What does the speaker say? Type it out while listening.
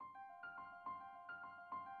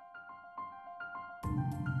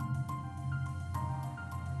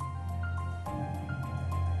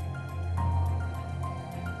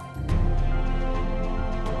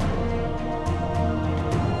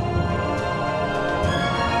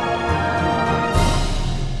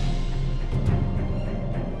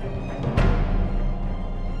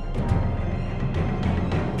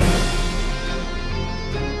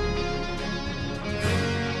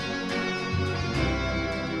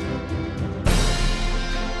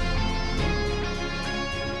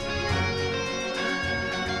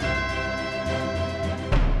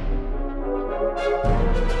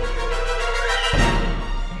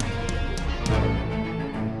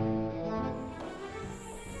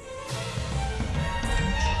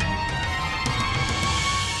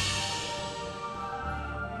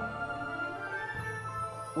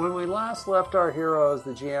When we last left our heroes,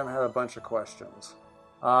 the GM had a bunch of questions.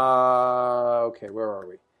 Okay, where are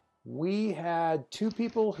we? We had 2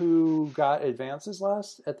 people who got advances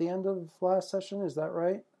at the end of last session. Is that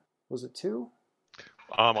right? Was it 2?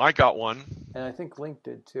 I got one. And I think Link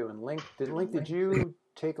did too. And Link, did you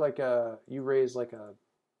take you raise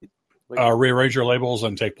rearrange your labels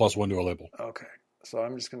and take +1 to a label. Okay. So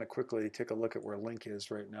I'm just going to quickly take a look at where Link is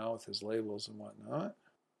right now with his labels and whatnot.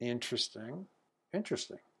 Interesting.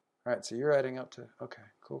 All right, so you're adding up to, okay,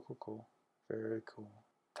 cool. Very cool.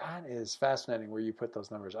 That is fascinating where you put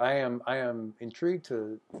those numbers. I am intrigued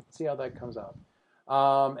to see how that comes out.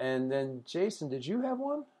 And then Jason, did you have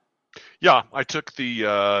one? Yeah, I took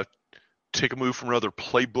the take a move from another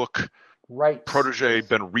playbook. Right. Protege,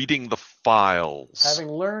 been reading the files.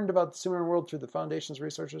 Having learned about the Sumerian world through the Foundation's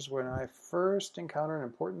researchers, when I first encounter an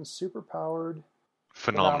important superpowered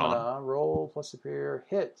phenomena, roll plus superior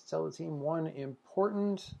hit. Tell the team one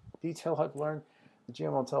important detail I've learned. The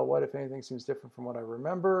GM will tell what, if anything, seems different from what I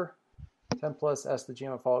remember. 10 plus, ask the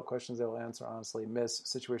GM follow-up questions. They will answer honestly. Miss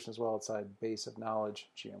situation as well outside base of knowledge.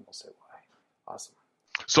 GM will say why. Awesome.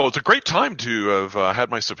 So it's a great time to have had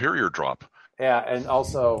my superior drop. Yeah, and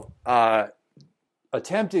also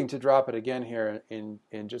attempting to drop it again here in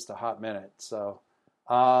just a hot minute. So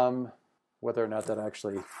whether or not that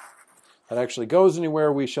actually goes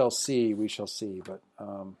anywhere, we shall see. But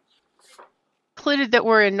included that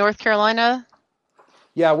we're in North Carolina.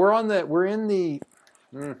 Yeah, we're in the.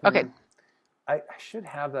 Mm-hmm. Okay. I should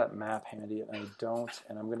have that map handy, and I don't,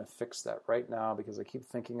 and I'm going to fix that right now because I keep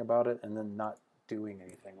thinking about it and then not doing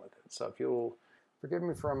anything with it. So if you'll forgive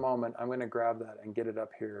me for a moment, I'm going to grab that and get it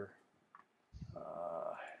up here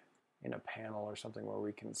in a panel or something where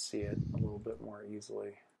we can see it a little bit more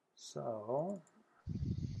easily. So,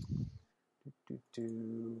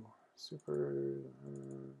 super,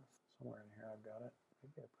 somewhere in here I've got it.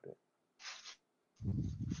 Maybe I put it.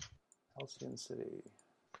 Halcyon City.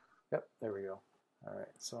 Yep, there we go. All right,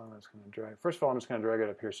 so I'm just going to drag. First of all, I'm just going to drag it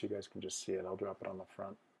up here so you guys can just see it. I'll drop it on the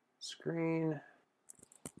front screen.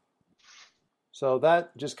 So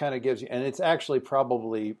that just kind of gives you, and it's actually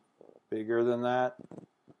probably bigger than that,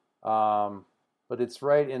 but it's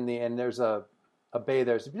right in the, and there's a bay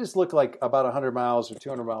there. So if you just look like about 100 miles or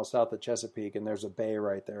 200 miles south of Chesapeake, and there's a bay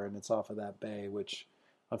right there, and it's off of that bay, which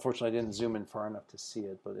unfortunately I didn't zoom in far enough to see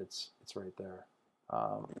it, but it's right there.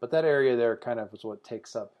 But that area there kind of is what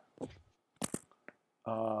takes up,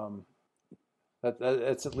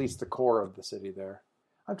 that's at least the core of the city there.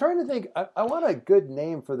 I'm trying to think. I want a good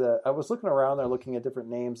name for the. I was looking around there, looking at different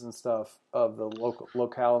names and stuff of the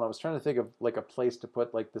locale, and I was trying to think of like a place to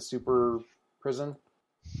put like the super prison,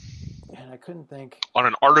 and I couldn't think. On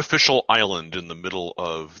an artificial island in the middle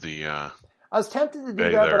of the. I was tempted to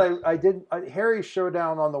do that, there. But I didn't. Harry's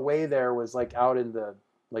showdown on the way there was like out in the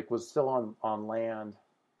was still on land.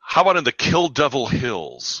 How about in the Kill Devil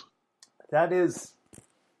Hills? That is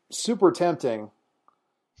super tempting.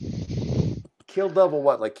 Kill Devil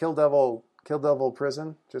what? Like Kill Devil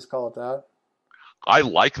Prison? Just call it that? I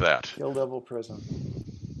like that. Kill Devil Prison.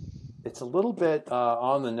 It's a little bit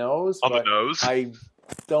on the nose. I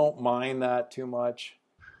don't mind that too much.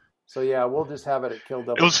 So yeah, we'll just have it at Kill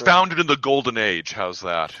Devil It was Prison. Founded in the Golden Age. How's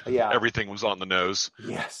that? Yeah. Everything was on the nose.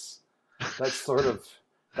 Yes. That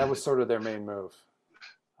was sort of their main move,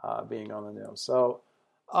 being on the nose. So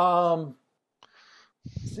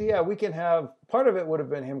yeah, we can have, part of it would have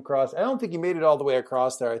been him cross. I don't think he made it all the way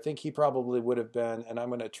across there. I think he probably would have been, and I'm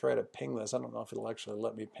going to try to ping this. I don't know if it'll actually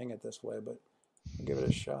let me ping it this way, but I'll give it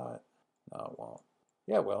a shot. No, it won't.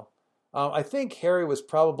 Yeah, it will. I think Harry was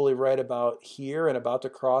probably right about here and about to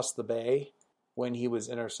cross the bay when he was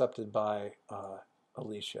intercepted by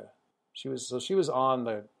Alicia. He was still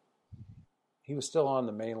on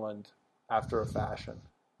the mainland after a fashion,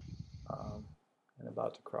 and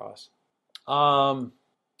about to cross.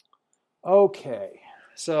 Okay,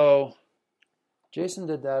 so Jason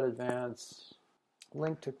did that advance.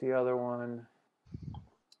 Link took the other one.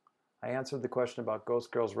 I answered the question about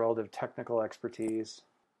Ghost Girl's relative technical expertise.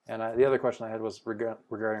 And the other question I had was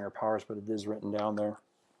regarding her powers, but it is written down there.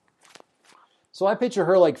 So I picture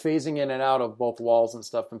her like phasing in and out of both walls and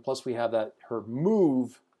stuff. And plus we have her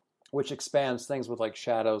move, which expands things with like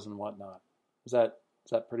shadows and whatnot. Is that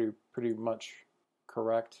pretty much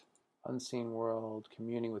correct? Unseen world,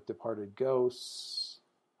 communing with departed ghosts.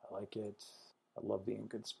 I like it. I love being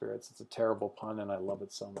good spirits. It's a terrible pun, and I love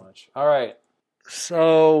it so much. All right.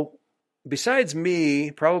 So besides me,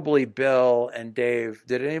 probably Bill and Dave,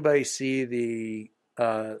 did anybody see the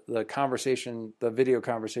conversation, the video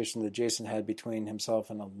conversation that Jason had between himself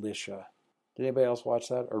and Alicia? Did anybody else watch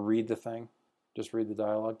that or read the thing? Just read the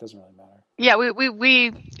dialogue. Doesn't really matter. Yeah,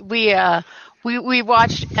 we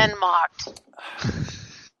watched and mocked.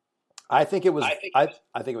 I think it was I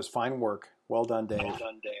think it was fine work. Well done, Dave.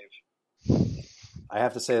 I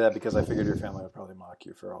have to say that because I figured your family would probably mock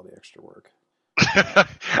you for all the extra work.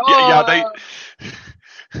 Yeah,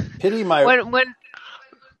 Pity my. When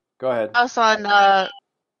Go ahead. I was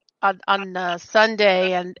on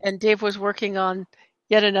Sunday and Dave was working on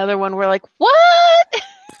yet another one. We're like, what?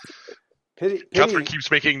 Catherine keeps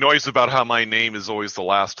making noise about how my name is always the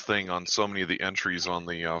last thing on so many of the entries on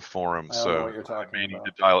the forum, so I may need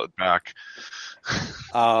to dial it back.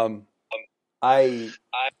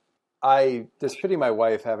 I just pity my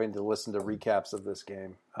wife having to listen to recaps of this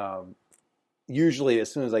game. Usually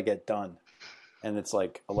as soon as I get done, and it's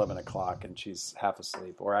like 11 o'clock and she's half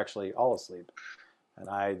asleep, or actually all asleep, and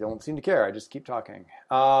I don't seem to care. I just keep talking.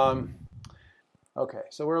 Okay,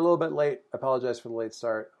 so we're a little bit late. I apologize for the late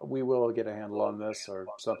start. We will get a handle on this or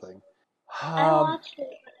something. I watched it,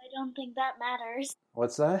 but I don't think that matters.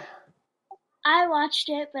 What's that? I watched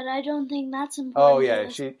it, but I don't think that's important. Oh, yeah,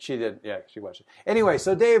 she did. Yeah, she watched it. Anyway,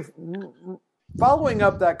 so Dave, following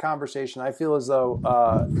up that conversation, I feel as though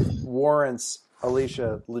warrants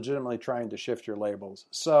Alicia legitimately trying to shift your labels.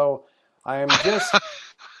 So I am just...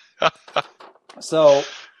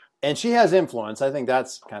 and she has influence. I think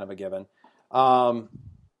that's kind of a given.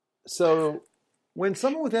 So when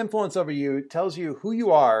someone with influence over you tells you who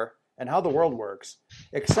you are and how the world works,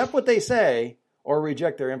 accept what they say or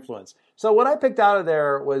reject their influence. So what I picked out of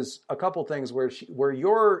there was a couple things where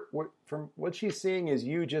from what she's seeing is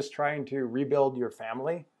you just trying to rebuild your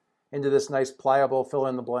family into this nice pliable fill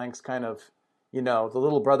in the blanks kind of, the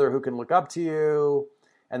little brother who can look up to you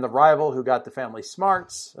and the rival who got the family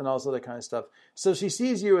smarts and all this other kind of stuff. So she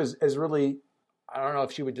sees you as really, I don't know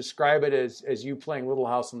if she would describe it as you playing Little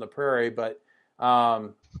House on the Prairie, but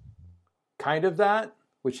kind of that,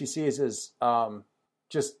 which she sees as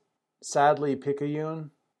just sadly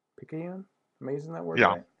picayune. Picayune? Am I using that word? Yeah.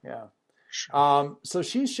 Right? Yeah. So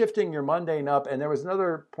she's shifting your mundane up, and there was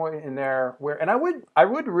another point in there where, and I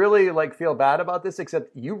would really like feel bad about this,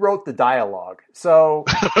 except you wrote the dialogue. So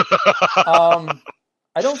I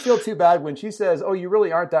don't feel too bad when she says, "Oh, you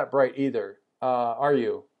really aren't that bright either, are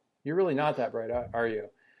you? You're really not that bright, are you?"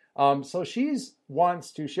 So she's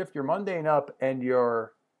wants to shift your mundane up and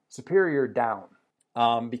your superior down,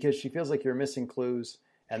 because she feels like you're missing clues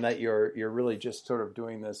and that you're really just sort of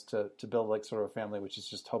doing this to build like sort of a family, which is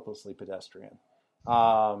just hopelessly pedestrian.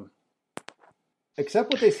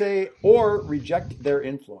 Accept what they say or reject their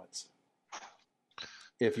influence.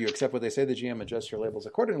 If you accept what they say, the GM adjusts your labels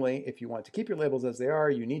accordingly. If you want to keep your labels as they are,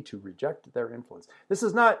 you need to reject their influence. This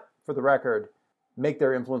is not, for the record, make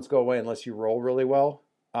their influence go away unless you roll really well.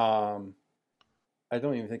 I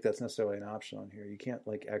don't even think that's necessarily an option on here. You can't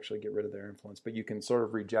like actually get rid of their influence, but you can sort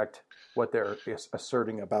of reject what they're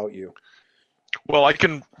asserting about you. Well, I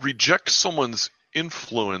can reject someone's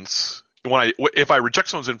influence. If I reject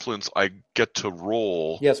someone's influence, I get to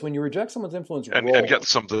roll. Yes, when you reject someone's influence, and roll. And get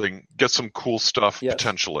some cool stuff, yes.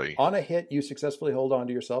 Potentially. On a hit, you successfully hold on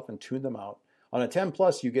to yourself and tune them out. On a 10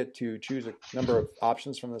 plus, you get to choose a number of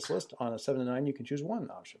options from this list. On a 7 to 9, you can choose one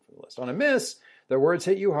option from the list. On a miss, their words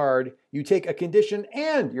hit you hard. You take a condition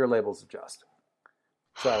and your labels adjust.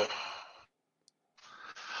 So,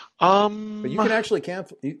 but you can actually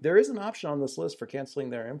cancel. There is an option on this list for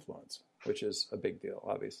canceling their influence, which is a big deal,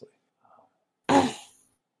 obviously.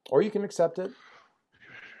 Or you can accept it.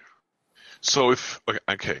 So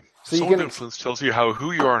someone's influence tells you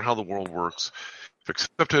who you are and how the world works. If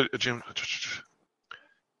accepted, Jim.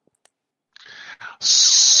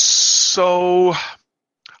 So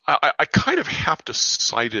I kind of have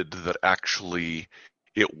decided that actually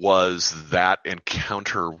it was that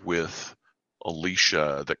encounter with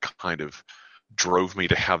Alicia that kind of drove me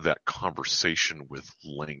to have that conversation with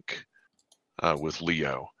Link, with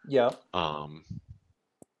Leo. Yeah.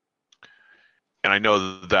 I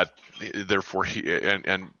know that therefore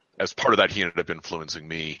and as part of that he ended up influencing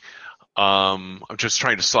me. I'm just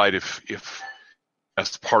trying to decide if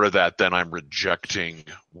as part of that then I'm rejecting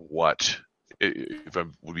if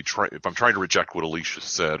I'm trying to reject what Alicia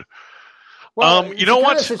said. Well, you know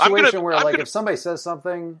what? It's a situation where if somebody says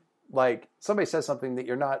something that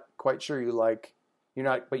you're not quite sure you like,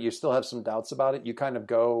 but you still have some doubts about it, you kind of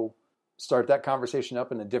go start that conversation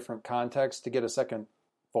up in a different context to get a second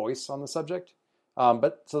voice on the subject.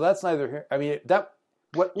 But so that's neither here. I mean,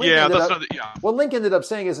 what Link ended up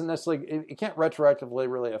saying isn't necessarily, it can't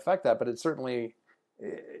retroactively really affect that, but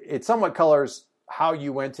it somewhat colors how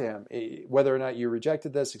you went to him, whether or not you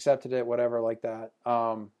rejected this, accepted it, whatever like that.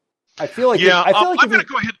 I feel like if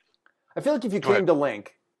you came to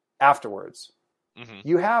Link afterwards,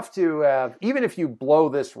 you have to have, even if you blow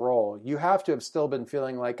this role, you have to have still been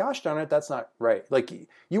feeling like, gosh darn it, that's not right. Like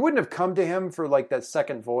you wouldn't have come to him for like that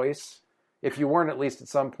second voice if you weren't at least at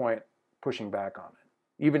some point pushing back on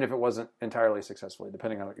it, even if it wasn't entirely successfully,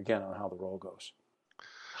 depending on how the role goes.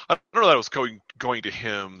 I don't know that I was going to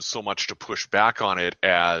him so much to push back on it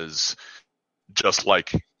as just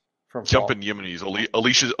like jumping Yeminis.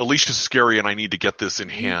 Alicia's scary, and I need to get this in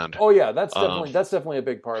hand. Oh yeah, that's definitely a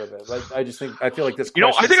big part of it. I feel like this.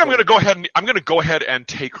 I think I'm going to go ahead and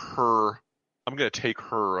take her. I'm going to take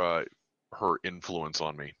her influence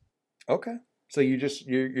on me. Okay, so you're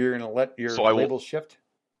going to let your labels shift.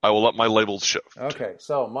 I will let my labels shift. Okay,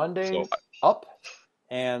 so mundane up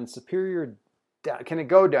and superior down. Can it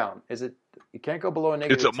go down? You can't go below a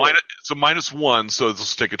negative? It's a -1, so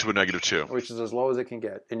let's take it to a -2, which is as low as it can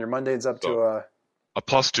get. And your mundane's up to a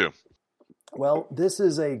 +2. Well, this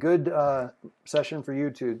is a good session for you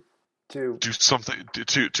to do something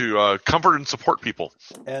to comfort and support people.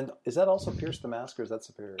 And is that also pierce the mask, or is that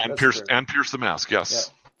superior? And pierce the mask. Yes. Yeah.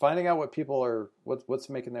 Finding out what people are, what's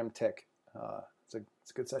making them tick. It's a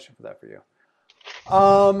good session for that for you.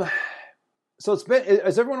 So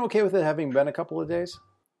is everyone okay with it having been a couple of days?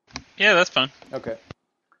 Yeah, that's fine. Okay.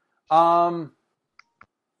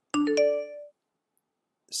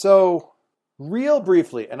 So real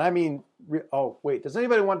briefly, and I mean, does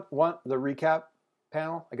anybody want the recap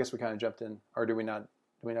panel? I guess we kind of jumped in, or do we not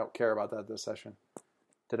care about that this session?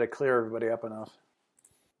 Did I clear everybody up enough?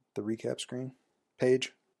 The recap screen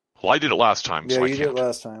page? Well, I did it last time. Yeah, so you did it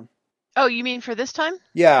last time. Oh, you mean for this time?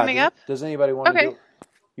 Yeah. Coming up? Does anybody want to do it?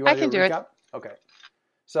 You want I can do it. Okay.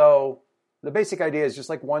 So the basic idea is just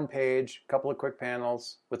like one page, a couple of quick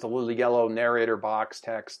panels with a little yellow narrator box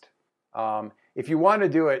text. If you want to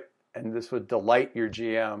do it, and this would delight your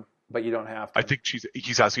GM, but you don't have to. I think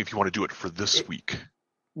he's asking if you want to do it for this week.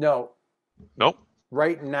 No. Nope.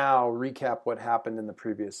 Right now, recap what happened in the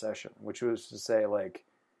previous session, which was to say like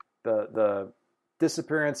the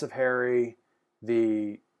disappearance of Harry,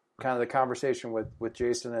 the kind of the conversation with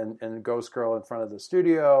Jason and Ghost Girl in front of the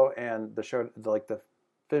studio, and the show, like the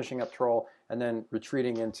finishing up Troll, and then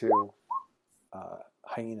retreating into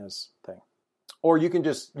Hyena's thing. Or you can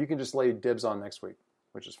just lay dibs on next week,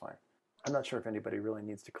 which is fine. I'm not sure if anybody really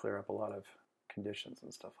needs to clear up a lot of conditions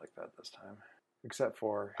and stuff like that this time, except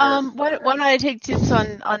for Harry. Why don't I take dibs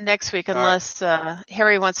on next week, unless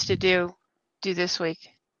Harry wants to do this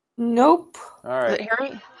week? Nope. All right. Is it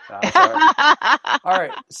Harry? All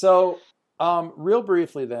right. So, real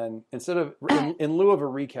briefly, then, instead of in lieu of a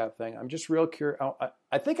recap thing, I'm just real curious.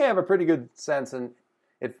 I think I have a pretty good sense, and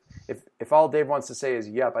if all Dave wants to say is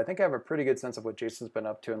yep, I think I have a pretty good sense of what Jason's been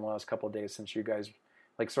up to in the last couple of days since you guys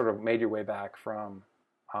like sort of made your way back from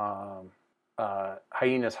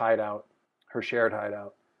Hyena's hideout, her shared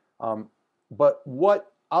hideout. But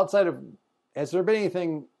what outside of, has there been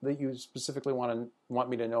anything that you specifically want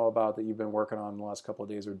me to know about that you've been working on in the last couple of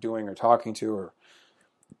days, or doing, or talking to, or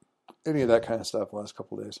any of that kind of stuff the last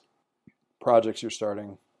couple of days? Projects you're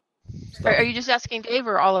starting? Are you just asking Dave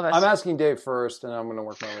or all of us? I'm asking Dave first, and I'm going to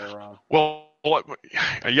work my way around. Well,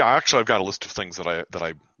 yeah, actually, I've got a list of things that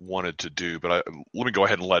I wanted to do, but let me go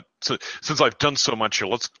ahead and since I've done so much here,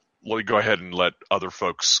 let me go ahead and let other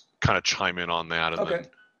folks kind of chime in on that. And okay.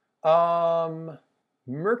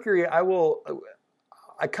 Mercury, I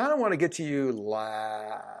kind of want to get to you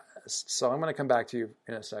last, so I'm going to come back to you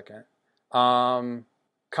in a second.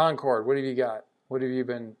 Concord, what have you got? What have you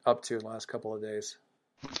been up to the last couple of days?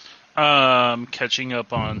 Catching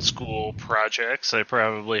up on school projects. I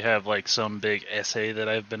probably have like some big essay that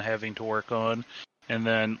I've been having to work on, and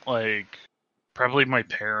then like probably my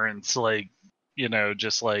parents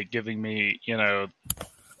just like giving me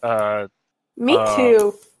me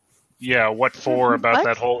too. Yeah, what for about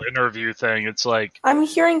that whole interview thing? It's like I'm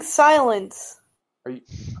hearing silence. Are you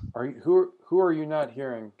who are you not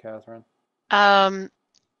hearing, Catherine?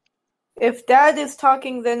 If Dad is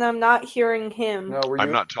talking, then I'm not hearing him. No, were you?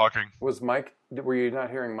 I'm not talking. Was Mike? Were you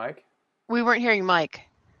not hearing Mike? We weren't hearing Mike.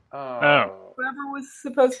 Oh, Whoever was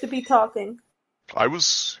supposed to be talking. I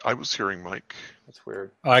was hearing Mike. that's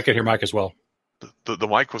weird. I could hear Mike as well. The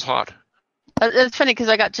mic was hot. It's funny because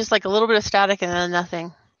I got just like a little bit of static and then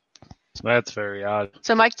nothing. So that's very odd.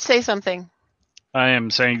 So Mike, say something. I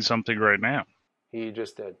am saying something right now. He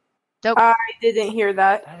just did. Nope. I didn't hear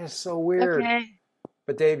that. That is so weird. Okay.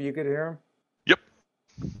 But Dave, you could hear him.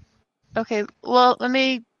 Okay. Well, let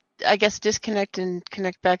me, I guess, disconnect and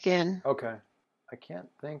connect back in. Okay. I can't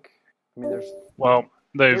think. I mean, there's. Well,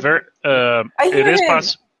 they very I hear it is him.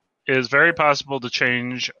 it is very possible to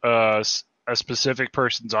change a specific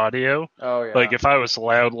person's audio. Oh yeah. Like if I was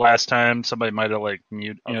loud last time, somebody might have like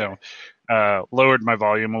lowered my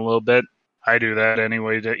volume a little bit. I do that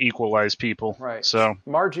anyway to equalize people. Right. So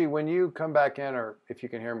Margie, when you come back in, or if you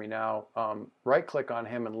can hear me now, right-click on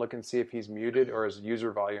him and look and see if he's muted or his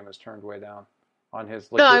user volume is turned way down on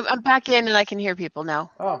his. No, I'm back in and I can hear people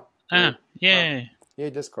now. Oh. yay. Yay,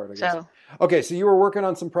 Discord, I guess. So Okay, so you were working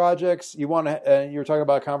on some projects. You want to? You were talking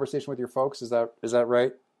about a conversation with your folks. Is that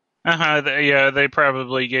right? Yeah, they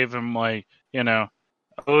probably gave him like,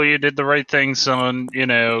 oh, you did the right thing, son.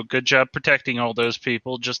 Good job protecting all those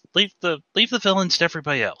people. Just leave the villains to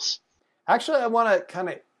everybody else. Actually, I want to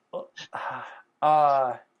kind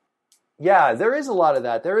of. Yeah, there is a lot of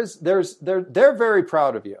that. They're very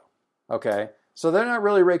proud of you. Okay, so they're not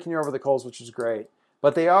really raking you over the coals, which is great.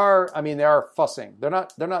 But they are. I mean, they are fussing. They're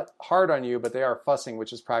not hard on you, but they are fussing,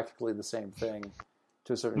 which is practically the same thing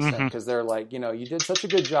to a certain extent, because they're like, you did such a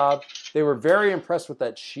good job. They were very impressed with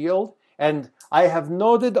that shield. And I have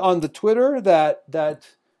noted on the Twitter that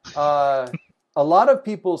a lot of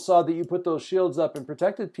people saw that you put those shields up and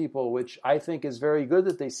protected people, which I think is very good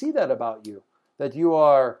that they see that about you, that you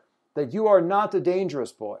are not a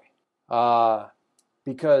dangerous boy,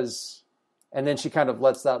 because, and then she kind of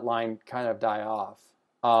lets that line kind of die off.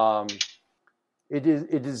 It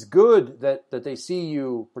is good that they see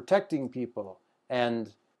you protecting people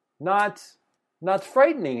and not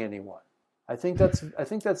frightening anyone. I think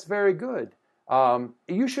that's very good.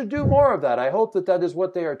 You should do more of that. I hope that is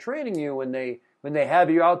what they are training you when they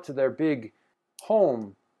have you out to their big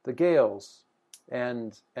home, the Gales,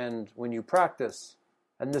 and when you practice.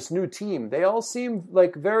 And this new team, they all seem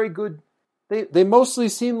like very good. They mostly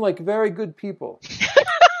seem like very good people.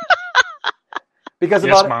 Because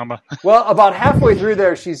Yes, Mama. about halfway through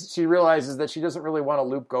there, she realizes that she doesn't really want to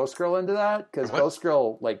loop Ghost Girl into that, because Ghost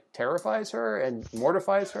Girl like terrifies her and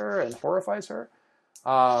mortifies her and horrifies her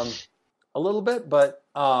a little bit. But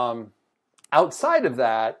outside of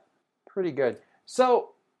that, pretty good.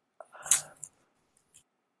 So,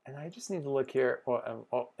 and I just need to look here.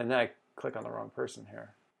 And then I click on the wrong person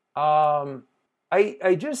here.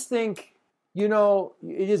 I just think, it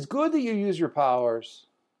is good that you use your powers.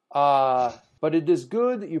 But it is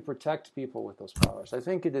good that you protect people with those powers. I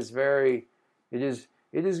think it is good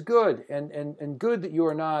and good that you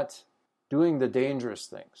are not doing the dangerous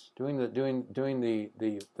things, doing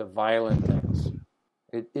the violent things.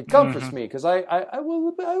 It comforts me, because I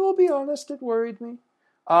will be honest, it worried me.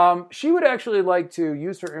 She would actually like to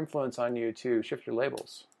use her influence on you to shift your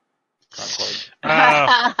labels, Concord.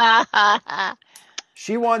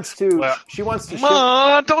 She wants to shift.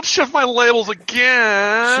 Mom, don't shift my labels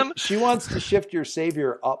again. She wants to shift your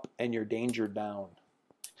savior up and your danger down.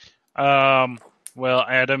 Well,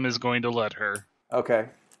 Adam is going to let her. Okay.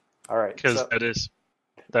 All right. Because that is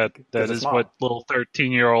mom. what little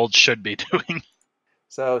 13-year-olds should be doing.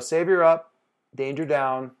 So savior up, danger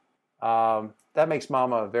down. That makes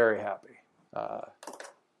Mama very happy.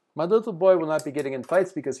 My little boy will not be getting in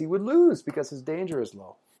fights because he would lose because his danger is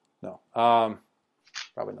low. No.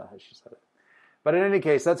 Probably not how she said it. But in any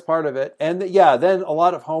case, that's part of it. And then a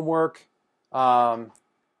lot of homework, a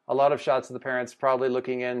lot of shots of the parents probably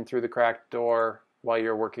looking in through the cracked door while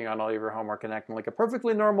you're working on all of your homework and acting like a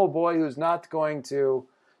perfectly normal boy who's not going to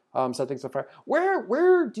set things on fire.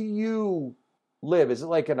 Where do you live? Is it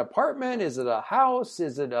like an apartment? Is it a house?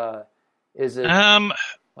 Is it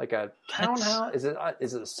like a townhouse? Is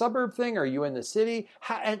it a suburb thing? Are you in the city?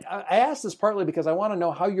 And I ask this partly because I want to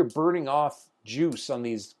know how you're burning off juice on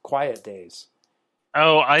these quiet days.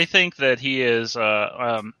 Oh, I think that he is.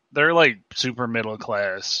 They're like super middle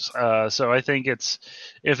class. So I think if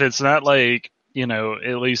it's not like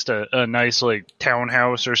at least a nice like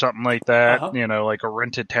townhouse or something like that. Like a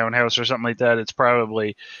rented townhouse or something like that. It's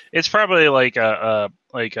probably like an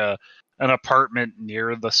apartment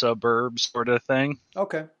near the suburbs sort of thing.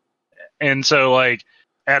 Okay. And so like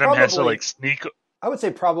Adam has to like sneak I would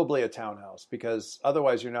say probably a townhouse, because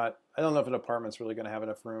otherwise you're not. I don't know if an apartment's really going to have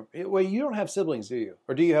enough room. Well, you don't have siblings, do you?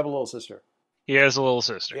 Or do you have a little sister? He has a little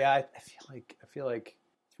sister. Yeah, I feel like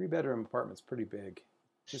 3-bedroom apartment's pretty big.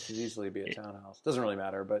 Just as easily be a townhouse. Doesn't really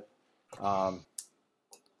matter, but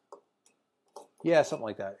yeah, something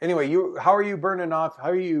like that. Anyway, how are you burning off?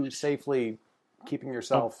 How are you safely keeping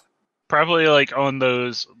yourself? Probably like on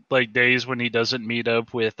those like days when he doesn't meet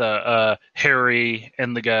up with Harry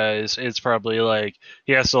and the guys, it's probably like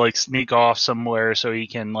he has to like sneak off somewhere so he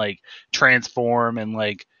can like transform and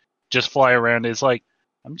like just fly around. It's like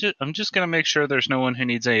I'm just gonna make sure there's no one who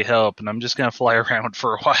needs any help, and I'm just gonna fly around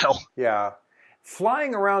for a while. Yeah.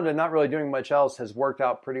 Flying around and not really doing much else has worked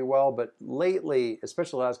out pretty well, but lately,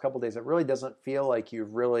 especially the last couple of days, it really doesn't feel like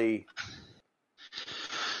you've really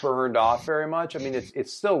burned off very much. I mean,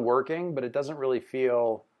 it's still working, but it doesn't really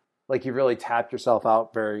feel like you've really tapped yourself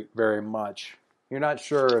out very, very much. You're not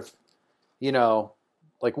sure if,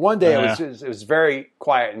 like one day it was very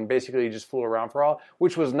quiet and basically you just flew around for all,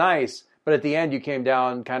 which was nice. But at the end, you came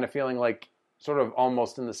down kind of feeling like sort of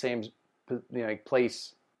almost in the same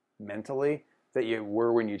place mentally that you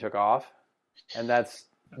were when you took off. And that's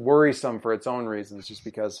worrisome for its own reasons, just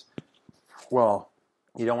because, well,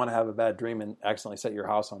 you don't want to have a bad dream and accidentally set your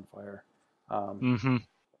house on fire.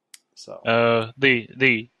 So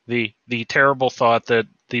the terrible thought that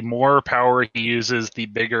the more power he uses, the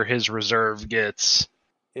bigger his reserve gets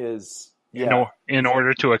is in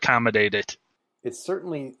order to accommodate it. That's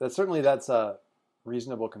a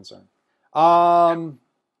reasonable concern.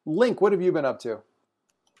 Link, what have you been up to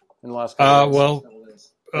in the last couple days?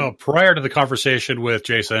 Prior to the conversation with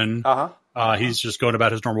Jason, he's just going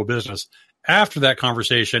about his normal business. After that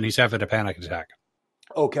conversation, he's having a panic attack.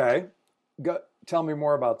 Okay. Tell me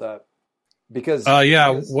more about that. Because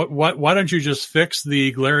why don't you just fix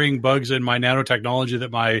the glaring bugs in my nanotechnology that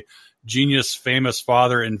my genius famous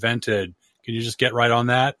father invented? Can you just get right on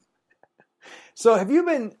that? So have you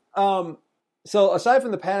been so aside from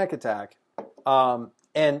the panic attack, and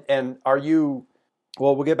are you,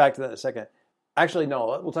 well, we'll get back to that in a second. Actually,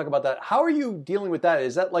 no, we'll talk about that. How are you dealing with that?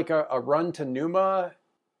 Is that like a run to Numa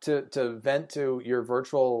to vent to your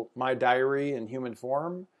virtual My Diary in human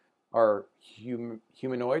form or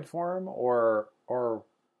humanoid form, or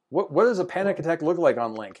what does a panic attack look like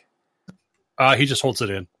on Link? He just holds it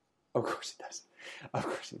in. Of course he does. Of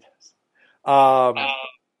course he does.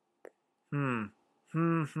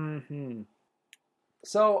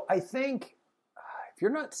 So I think if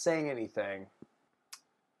you're not saying anything,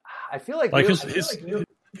 I feel like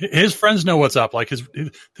his friends know what's up. Like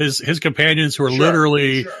his companions who are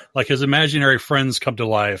literally like his imaginary friends come to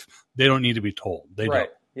life. They don't need to be told. They don't.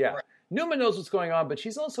 Yeah. Right. Numa knows what's going on, but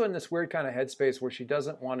she's also in this weird kind of headspace where she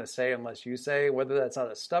doesn't want to say unless you say, whether that's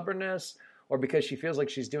out of stubbornness or because she feels like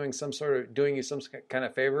she's doing you some kind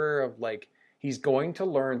of favor of like, he's going to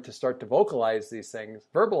learn to start to verbalize these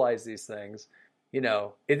things.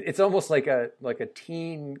 It's almost like a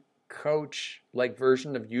teen coach like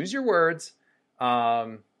version of use your words.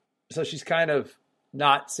 So she's kind of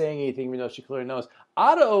not saying anything, even though she clearly knows.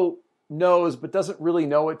 Otto knows, but doesn't really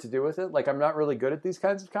know what to do with it. Like, I'm not really good at these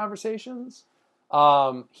kinds of conversations.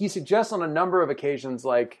 He suggests on a number of occasions,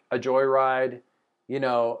 like a joyride,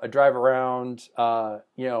 a drive around,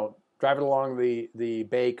 driving along the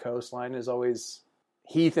Bay coastline is always,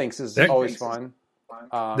 he thinks is always fun.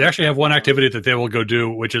 They actually have one activity that they will go do,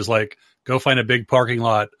 which is like go find a big parking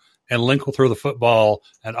lot and Link will throw the football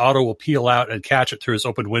and Otto will peel out and catch it through his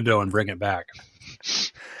open window and bring it back.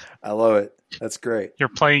 I love it. That's great. You're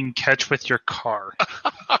playing catch with your car.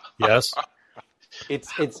 Yes.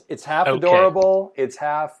 It's half adorable. It's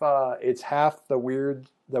half the weird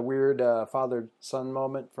father son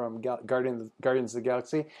moment from Guardians of the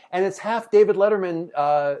Galaxy, and it's half David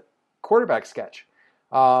Letterman quarterback sketch.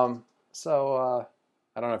 So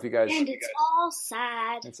I don't know if you guys. And it's all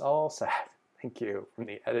sad. It's all sad. Thank you from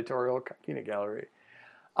the editorial peanut gallery.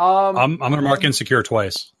 I'm going to mark insecure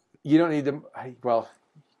twice. You don't need to. Well,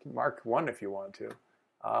 you can mark one if you want to.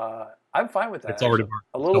 I'm fine with that. It's already marked.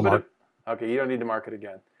 A little bit. Okay, you don't need to mark it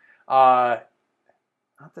again. Not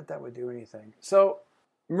that would do anything. So,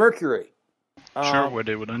 Mercury. Sure would.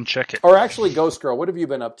 It would uncheck it. Or actually, Ghost Girl. What have you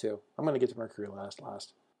been up to? I'm going to get to Mercury last.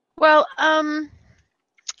 Well,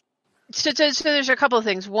 so there's a couple of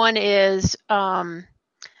things. One is, actually,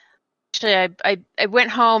 I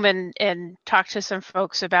went home and talked to some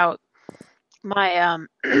folks about my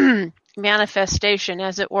manifestation,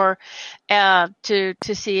 as it were, to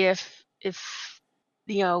see if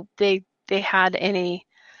they had any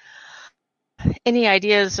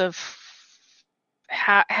ideas of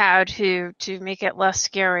how to make it less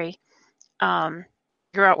scary.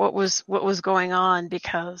 figure out what was going on,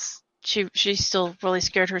 because she still really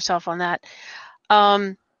scared herself on that.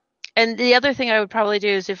 And the other thing I would probably do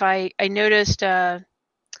is if I noticed, if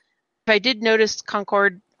I did notice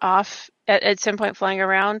Concord off at some point flying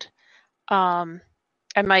around,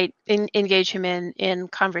 I might engage him in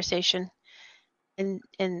conversation. And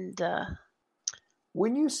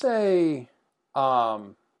When you say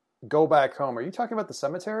go back home, are you talking about the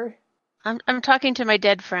cemetery? I'm talking to my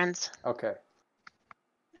dead friends Okay.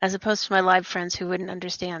 as opposed to my live friends who wouldn't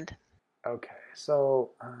understand. Okay.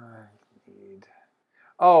 So I need.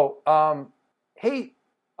 Oh, hey,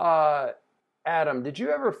 Adam, did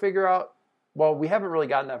you ever figure out? Well, we haven't really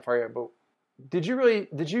gotten that far yet, but did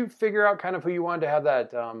you figure out kind of who you wanted to have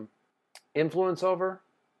that influence over?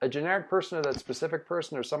 A generic person or that specific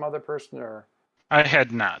person or some other person or? I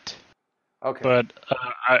had not. Okay. But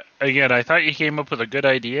I thought you came up with a good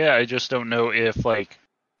idea. I just don't know if like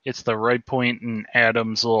it's the right point in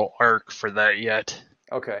Adam's little arc for that yet.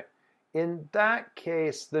 Okay. In that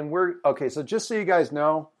case, then we're okay. So just so you guys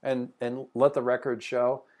know, and let the record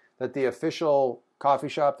show that the official coffee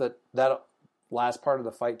shop that last part of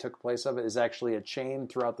the fight took place of it is actually a chain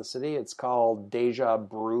throughout the city. It's called Deja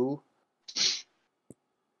Brew.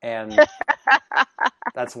 And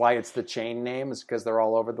that's why it's the chain name, is because they're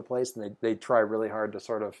all over the place, and they try really hard to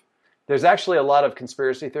sort of. There's actually a lot of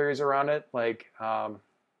conspiracy theories around it, like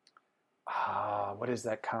what is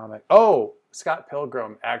that comic? Oh, Scott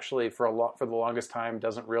Pilgrim actually for the longest time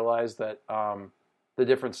doesn't realize that the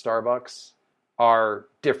different Starbucks are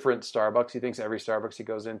different Starbucks. He thinks every Starbucks he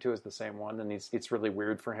goes into is the same one, and it's really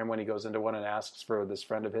weird for him when he goes into one and asks for this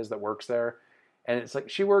friend of his that works there. And it's like,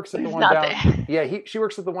 she works at the one down. Yeah, she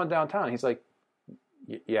works at the one downtown. He's like,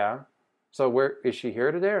 yeah. So where is she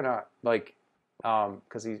here today or not? Like,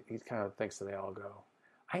 because he kind of thinks that they all go.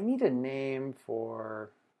 I need a name for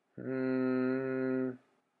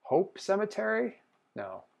Hope Cemetery.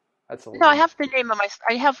 No, that's a little. No, I have the name of my.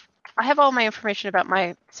 I have all my information about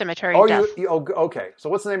my cemetery. Oh, death. Okay. So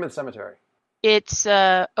what's the name of the cemetery? It's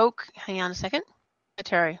Oak. Hang on a second.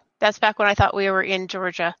 Cemetery. That's back when I thought we were in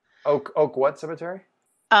Georgia. Oak what cemetery?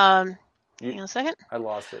 Hang on a second. I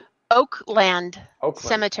lost it. Oakland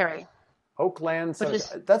Cemetery. Oakland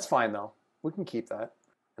Cemetery. That's fine though. We can keep that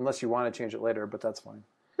unless you want to change it later, but that's fine.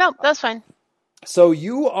 No, that's fine. So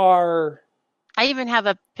you are. I even have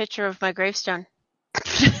a picture of my gravestone.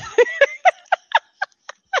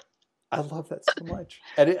 I love that so much.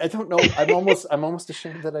 I don't know. I'm almost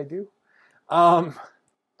ashamed that I do. All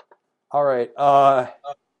right.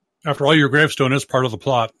 After all, your gravestone is part of the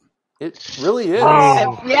plot. It really is.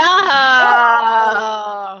 Oh. Yeah.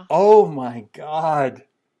 Oh my God.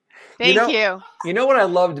 Thank you. You know what I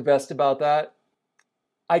loved best about that?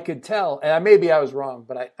 I could tell, and maybe I was wrong,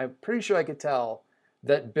 but I'm pretty sure I could tell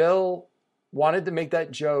that Bill wanted to make that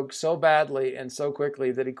joke so badly and so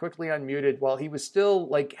quickly that he quickly unmuted while he was still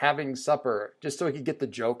like having supper, just so he could get the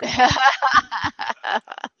joke out.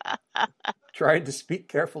 Trying to speak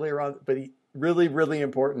carefully around, but he really, really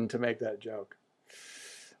important to make that joke.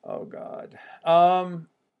 Oh God.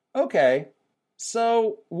 Okay.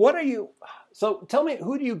 So tell me,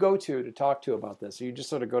 who do you go to talk to about this? Or you just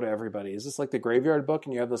sort of go to everybody? Is this like the Graveyard Book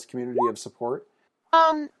and you have this community of support?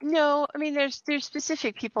 No, I mean, there's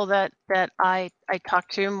specific people that I talk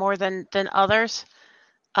to more than others.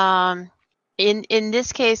 In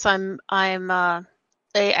this case, I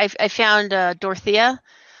found Dorothea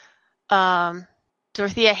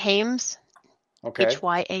Hames. Okay.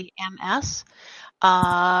 Hyams.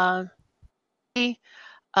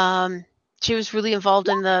 She was really involved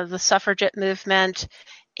in the suffragette movement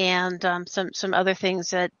and some other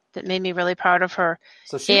things that made me really proud of her.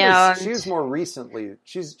 So she's more recently.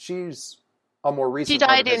 She's a more recent. She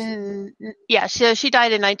died in she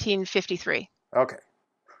died in 1953. Okay.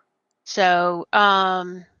 So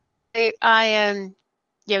I am.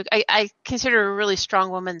 I consider her a really strong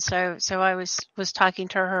woman. So I was talking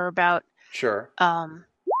to her about sure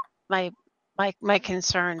my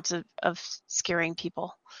concerns of scaring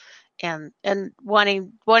people and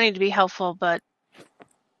wanting to be helpful, but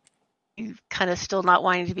kind of still not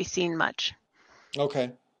wanting to be seen much.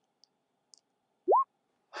 Okay.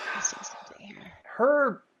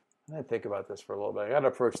 I think about this for a little bit. I got to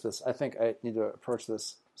approach this. I think I need to approach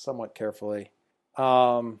this somewhat carefully.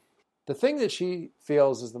 The thing that she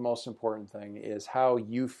feels is the most important thing is how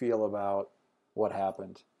you feel about what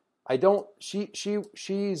happened.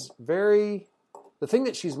 She's very, the thing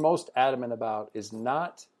that she's most adamant about is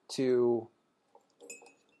not to,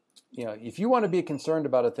 if you want to be concerned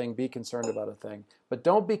about a thing, be concerned about a thing, but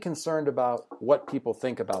don't be concerned about what people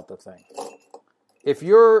think about the thing. If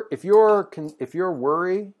your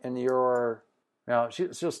worry and your Now,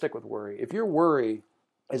 she'll stick with worry. If your worry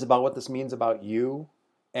is about what this means about you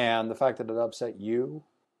and the fact that it upset you,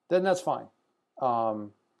 then that's fine.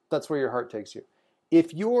 That's where your heart takes you.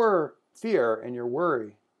 If your fear and your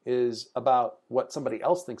worry is about what somebody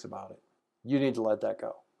else thinks about it, you need to let that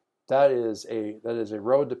go. That is a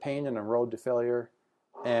road to pain and a road to failure,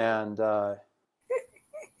 and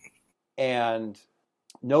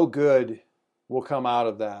no good will come out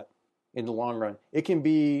of that in the long run. It can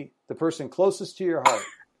be the person closest to your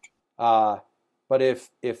heart, but if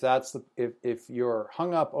you're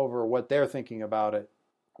hung up over what they're thinking about it,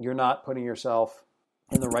 you're not putting yourself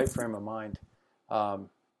in the right frame of mind.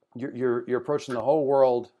 You're approaching the whole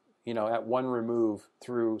world, at one remove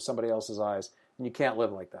through somebody else's eyes, and you can't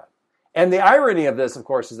live like that. And the irony of this, of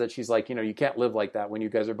course, is that she's like, you can't live like that when you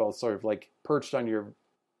guys are both sort of like perched on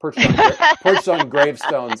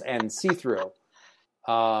gravestones and see-through.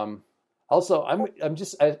 Also, I'm going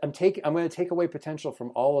to take away potential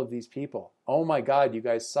from all of these people. Oh my God, you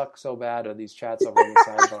guys suck so bad at these chats over on the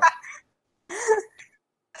sidebar.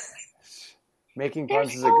 Making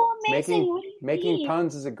puns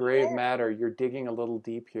is a grave matter. You're digging a little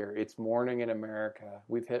deep here. It's morning in America.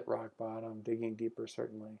 We've hit rock bottom. Digging deeper,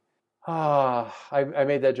 certainly. I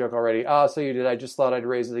made that joke already. So you did. I just thought I'd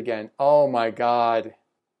raise it again. Oh my God.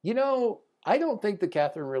 I don't think that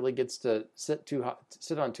Catherine really gets to sit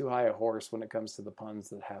on too high a horse when it comes to the puns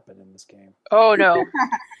that happen in this game. Oh no. What?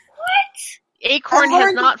 Acorn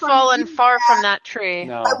has not fallen far from that tree.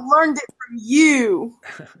 No. I learned it from you.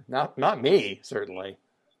 Not me, certainly.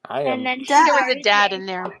 I am. And then There was a dad in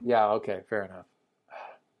there. Yeah, okay, fair enough.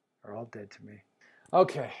 They're all dead to me.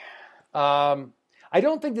 Okay. I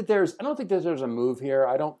don't think that there's a move here.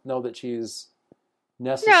 I don't know that she's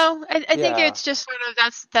necessary. No, I think it's just sort of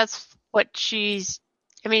that's what she's.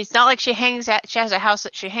 I mean, it's not like she has a house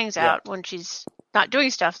that she hangs out when she's not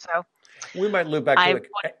doing stuff. So we might loop back to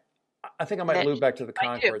I think I might loop back to the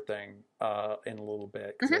Concord thing in a little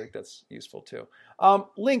bit because I think that's useful too.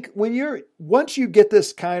 Link, once you get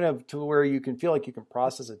this kind of to where you can feel like you can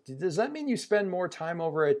process it, does that mean you spend more time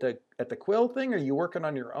over at the Quill thing? Are you working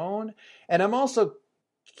on your own? And I'm also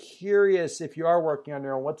curious if you are working on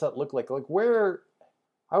your own, what's that look like? Like where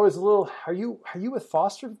I was a little. Are you with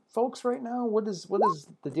foster folks right now? What is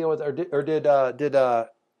the deal with? Or did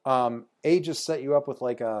A just set you up with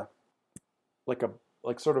like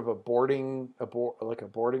sort of a boarding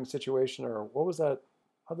situation, or what was that?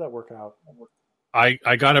 How'd that work out?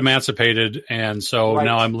 I got emancipated, and so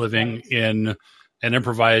now I'm living in an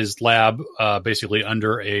improvised lab, basically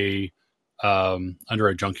under a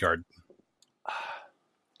junkyard.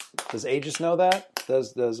 Does Aegis know that?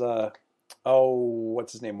 Does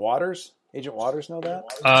what's his name? Waters? Agent Waters know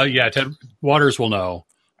that? Yeah, Ted Waters will know.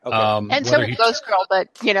 Okay. And so will Ghost Girl, but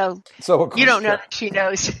you don't know that she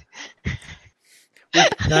knows.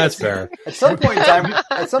 That's fair. At some point in time,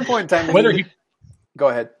 go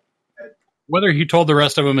ahead. Whether he told the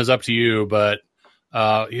rest of them is up to you, but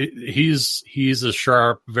he's a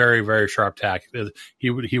sharp, very, very sharp tack. He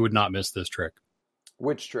would not miss this trick.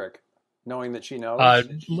 Which trick? Knowing that she knows?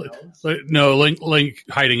 No, Link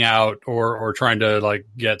hiding out or trying to like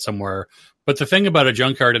get somewhere. But the thing about a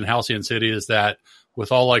junkyard in Halcyon City is that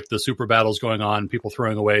with all like the super battles going on, people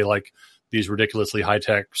throwing away like these ridiculously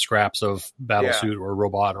high-tech scraps of battle suit or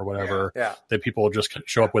robot or whatever that people just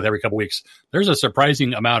show up with every couple weeks. There's a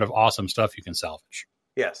surprising amount of awesome stuff you can salvage.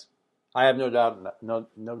 Yes, I have no doubt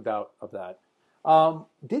of that.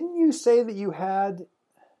 Didn't you say that you had?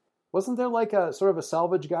 Wasn't there like a sort of a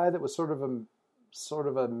salvage guy that was sort of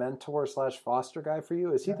a mentor / foster guy for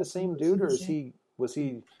you? Is he the same dude, or was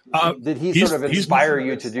he? Did he sort of inspire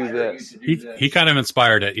you to do this? He kind of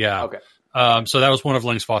inspired it, yeah. Okay. So that was one of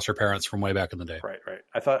Link's foster parents from way back in the day. Right.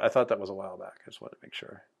 I thought that was a while back. I just wanted to make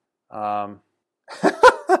sure.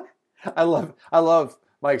 I love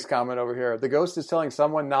Mike's comment over here. The ghost is telling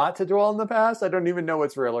someone not to dwell in the past. I don't even know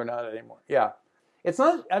what's real or not anymore. Yeah. It's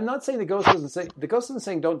not. I'm not saying the ghost isn't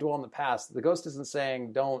saying don't dwell in the past. The ghost isn't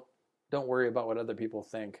saying don't worry about what other people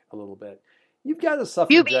think a little bit. You've got a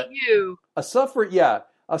suffragette. You be you. A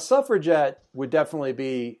suffragette would definitely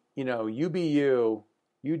be, you be you.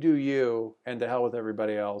 You do you, and to hell with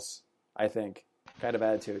everybody else, I think, kind of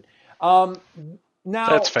attitude. Now,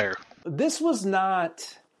 that's fair. This was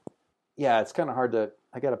not, it's kind of hard to,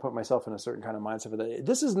 I got to put myself in a certain kind of mindset for that.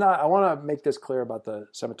 This is not, I want to make this clear about the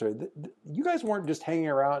cemetery. You guys weren't just hanging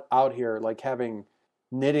around out here, like having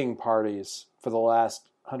knitting parties for the last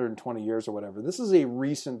 120 years or whatever. This is a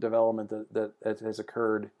recent development that has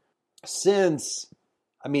occurred since,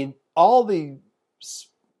 all the...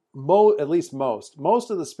 at least most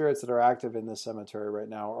of the spirits that are active in this cemetery right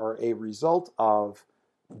now are a result of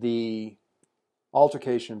the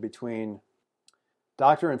altercation between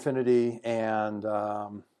Dr. Infinity and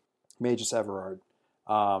Magus Everard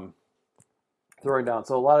throwing down.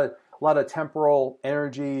 So a lot of temporal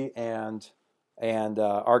energy and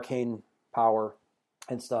arcane power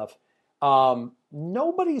and stuff.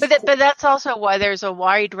 Nobody's But that's also why there's a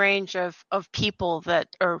wide range of people that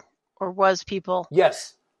or was people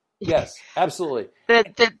Yes, absolutely.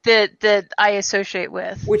 that I associate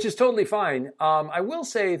with. Which is totally fine. I will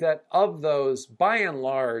say that of those, by and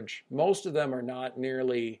large, most of them are not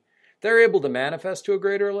nearly. They're able to manifest to a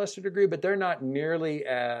greater or lesser degree, but they're not nearly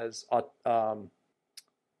as they're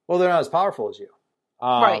not as powerful as you.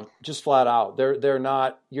 Right. Just flat out, they're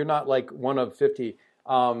not. You're not like one of 50.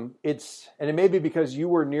 And it may be because you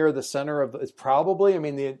were near the center of. It's probably. I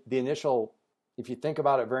mean, the initial. If you think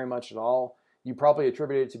about it very much at all, you probably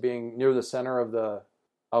attribute it to being near the center of the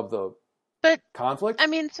conflict. I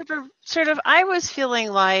mean, sort of. I was feeling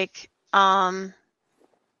like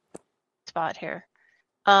spot here,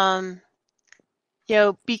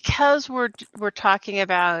 because we're talking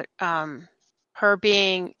about her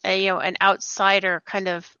being an outsider kind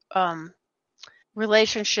of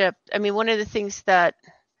relationship. I mean, one of the things that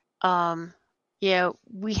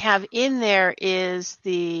we have in there is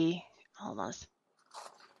the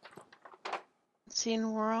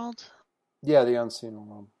unseen world. Yeah, the unseen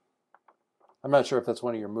world. I'm not sure if that's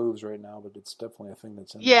one of your moves right now, but it's definitely a thing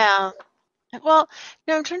that's in Yeah. Well,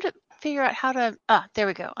 I'm trying to figure out how to. There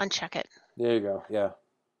we go. Uncheck it. There you go. Yeah.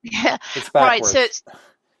 Yeah. It's backwards. Right. So,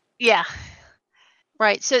 yeah.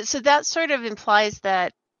 Right. So that sort of implies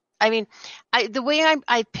that. I mean, the way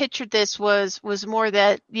I pictured this was more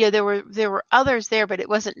that there were others there, but it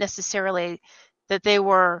wasn't necessarily that they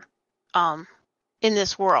were in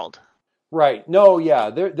this world. Right. No. Yeah.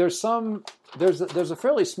 There's a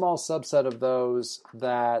fairly small subset of those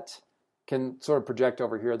that can sort of project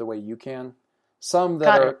over here the way you can. Some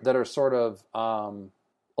that are sort of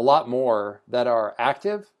a lot more that are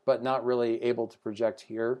active but not really able to project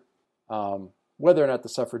here. Whether or not the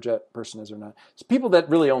suffragette person is or not, it's people that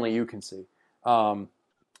really only you can see.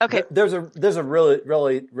 Okay. There's a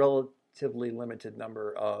really relatively limited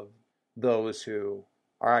number of those who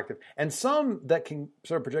are active, and some that can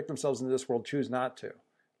sort of project themselves into this world choose not to.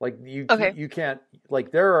 Like you can't.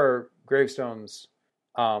 Like there are gravestones,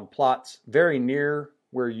 plots very near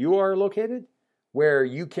where you are located, where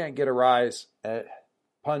you can't get a rise.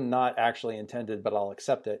 Pun not actually intended, but I'll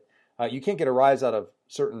accept it. You can't get a rise out of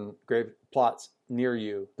certain grave plots near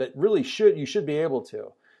you that really you should be able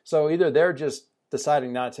to. So either they're just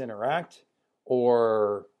deciding not to interact,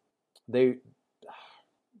 or there's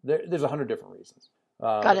 100 different reasons.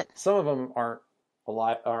 Got it. Some of them aren't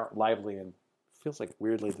lively and feels like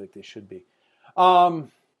weirdly like they should be.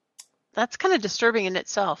 That's kind of disturbing in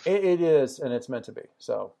itself. It is, and it's meant to be.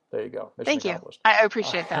 So there you go. Mission Thank you. accomplished. I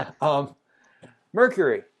appreciate that.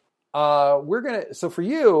 Mercury. So for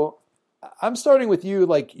you, I'm starting with you.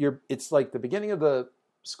 Like it's like the beginning of the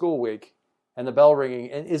school week and the bell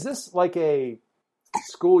ringing. And is this like a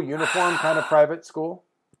school uniform kind of private school?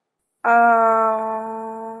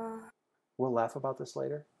 We'll laugh about this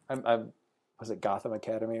later. Was it Gotham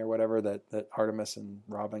Academy or whatever that Artemis and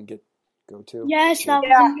Robin go to? Yes, that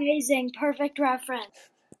was amazing. Perfect reference.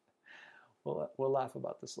 We'll laugh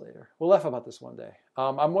about this later. We'll laugh about this one day.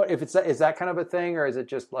 Is that kind of a thing, or is it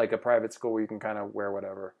just like a private school where you can kind of wear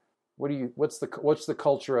whatever? What's the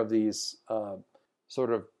culture of these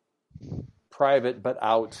sort of private but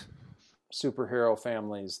out superhero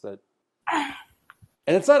families that?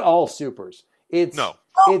 And it's not all supers. It's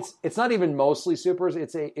not even mostly supers.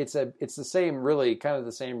 It's the same, really kind of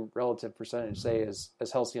the same relative percentage, say, as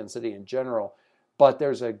Halcyon City in general. But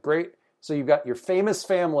there's a great. So you've got your famous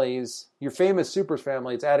families, your famous supers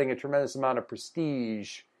family. It's adding a tremendous amount of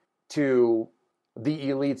prestige to the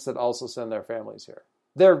elites that also send their families here.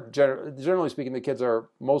 They're generally speaking, the kids are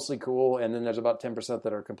mostly cool, and then there's about 10%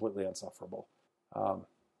 that are completely insufferable.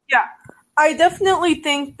 Yeah, I definitely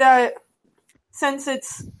think that since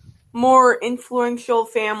it's more influential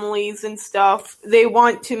families and stuff, they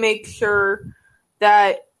want to make sure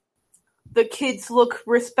that the kids look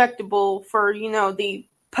respectable for, the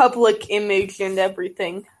public image and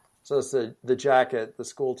everything. So it's the jacket, the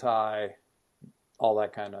school tie, all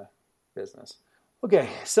that kind of business. Okay,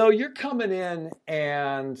 so you're coming in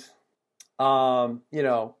and,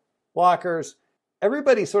 walkers,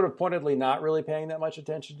 everybody's sort of pointedly not really paying that much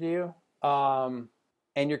attention to you.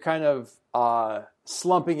 And you're kind of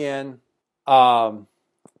slumping in,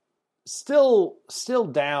 still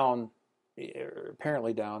down,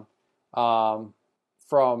 apparently down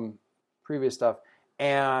from previous stuff.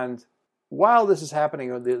 And while this is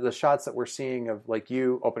happening, the shots that we're seeing of like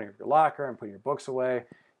you opening up your locker and putting your books away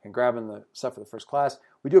and grabbing the stuff for the first class,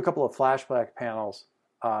 we do a couple of flashback panels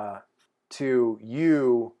to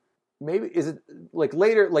you. Maybe is it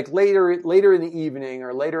later in the evening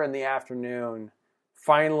or later in the afternoon,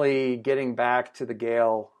 finally getting back to the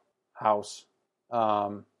Gale house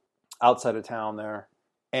outside of town there,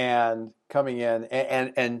 and coming in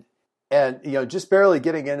and just barely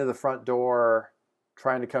getting into the front door,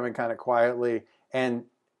 trying to come in kind of quietly, and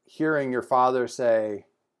hearing your father say,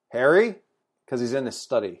 "Harry," because he's in his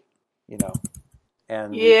study,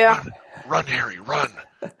 and Yeah. Run, Harry, run.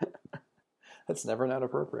 that's never not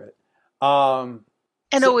appropriate. And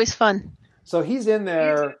always fun. So he's in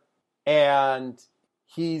there, and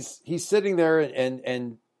he's sitting there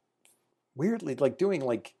and weirdly doing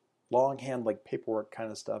longhand paperwork kind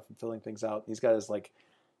of stuff and filling things out. He's got his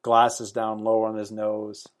glasses down low on his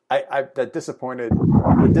nose. The disappointed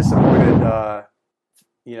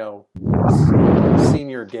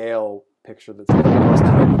senior Gale picture that's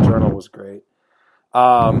posted in the journal was great.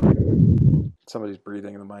 Somebody's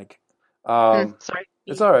breathing in the mic. Sorry.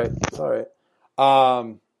 It's all right. It's all right.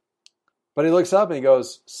 But he looks up and he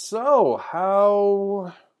goes, "So,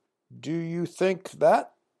 how do you think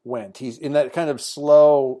that went?" He's in that kind of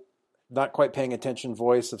slow, not quite paying attention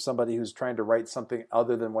voice of somebody who's trying to write something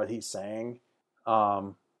other than what he's saying.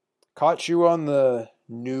 Caught you on the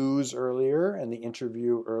news earlier and the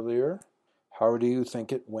interview earlier. How do you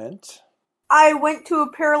think it went? I went to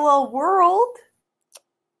a parallel world.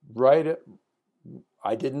 Right.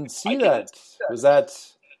 I didn't see that. Was that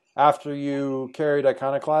after you carried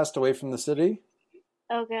Iconoclast away from the city?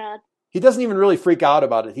 Oh God. He doesn't even really freak out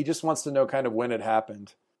about it. He just wants to know kind of when it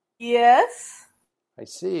happened. Yes. I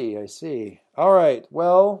see. All right.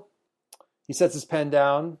 Well, he sets his pen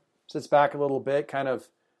down, sits back a little bit, kind of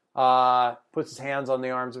puts his hands on the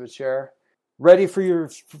arms of a chair. Ready for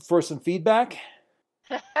some feedback?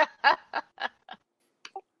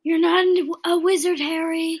 You're not a wizard,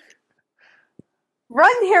 Harry.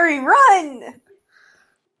 Run, Harry, run!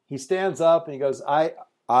 He stands up and he goes,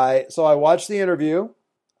 So I watched the interview.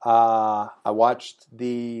 I watched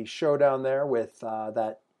the showdown there with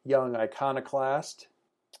that young Iconoclast.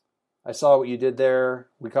 I saw what you did there.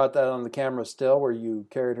 We caught that on the camera still, where you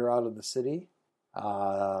carried her out of the city.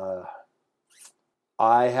 I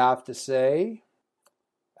have to say,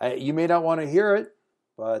 you may not want to hear it,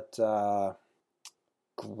 but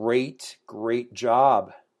great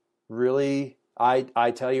job. Really,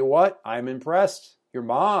 I tell you what, I'm impressed. Your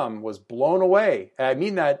mom was blown away. I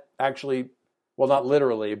mean that actually, well, not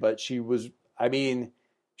literally, but she's been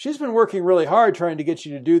working really hard trying to get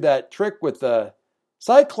you to do that trick with the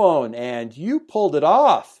cyclone, and you pulled it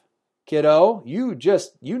off, kiddo. You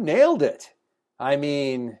nailed it. I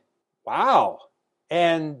mean, wow.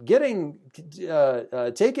 And taking one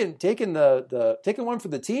for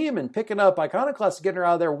the team and picking up Iconoclast and getting her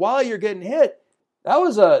out of there while you're getting hit. That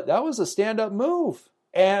was a stand-up move.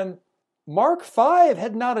 And Mark V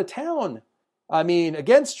heading out of town. I mean,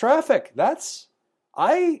 against traffic. I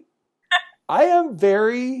am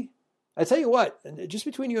very, I tell you what, just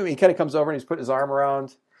between you and me, he kind of comes over and he's putting his arm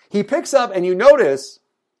around. He picks up and you notice,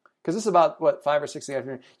 because this is about 5 or 6 in the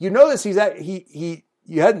afternoon. You notice you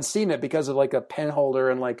hadn't seen it because of a pen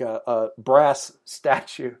holder and a brass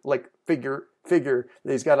statue, figure that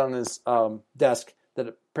he's got on his desk that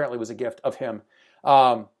apparently was a gift of him.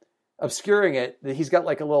 Obscuring it, he's got a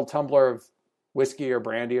little tumbler of whiskey or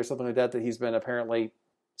brandy or something like that he's been apparently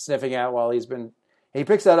sniffing at while he's been. He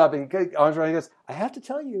picks that up and he goes, "I have to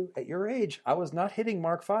tell you, at your age, I was not hitting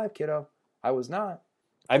Mark V, kiddo. I was not.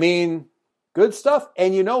 I mean, good stuff.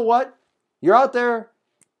 And you know what? You're out there.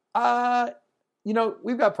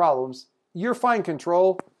 We've got problems. Your fine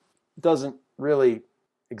control doesn't really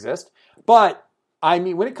exist. But, I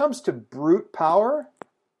mean, when it comes to brute power,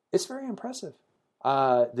 it's very impressive.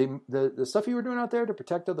 The stuff you were doing out there to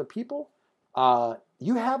protect other people,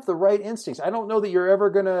 you have the right instincts. I don't know that you're ever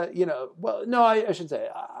going to, I should say,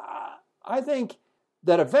 I think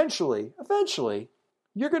that eventually,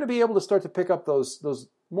 you're going to be able to start to pick up those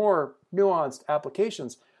more nuanced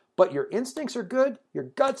applications. But your instincts are good, your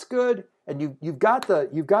gut's good, and you've got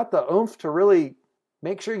the oomph to really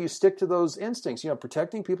make sure you stick to those instincts.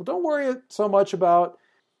 Protecting people. Don't worry so much about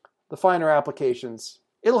the finer applications.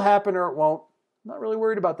 It'll happen or it won't. I'm not really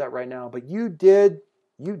worried about that right now. But you did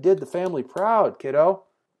the family proud, kiddo.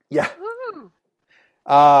 Yeah.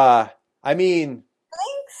 I mean,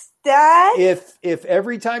 Thanks, Dad. If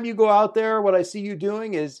every time you go out there, what I see you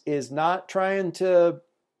doing is not trying to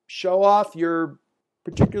show off your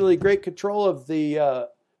particularly great control of the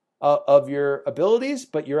of your abilities,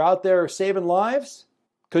 but you're out there saving lives,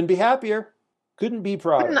 Couldn't be happier. Couldn't be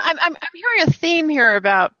prouder. I'm hearing a theme here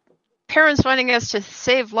about parents wanting us to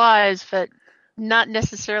save lives, but not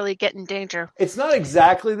necessarily get in danger. It's not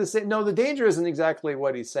exactly the same. No, the danger isn't exactly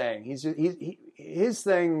what he's saying. His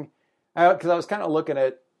thing, because I was kind of looking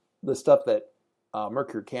at the stuff that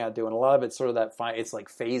Mercury can't do, and a lot of it's sort of that fine. It's like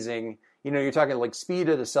phasing. You're talking like speed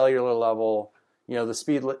at a cellular level. The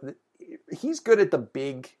speed. He's good at the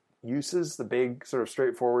big uses, the big sort of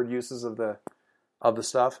straightforward uses of the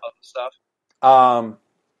stuff.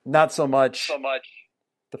 Not so much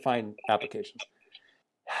the fine applications.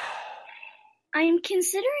 I'm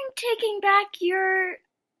considering taking back your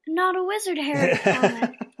not a wizard hair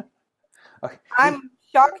comment. Okay. I'm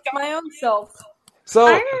shocked at my own self. So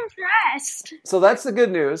I'm impressed. So that's the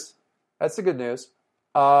good news.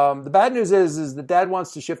 The bad news is that Dad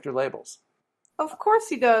wants to shift your labels. Of course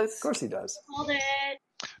he does. Of course he does. Hold it.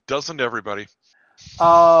 Doesn't everybody?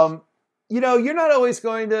 You're not always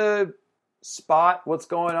going to spot what's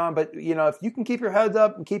going on, but if you can keep your heads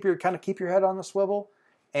up and keep your head on the swivel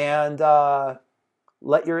and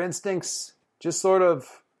let your instincts just sort of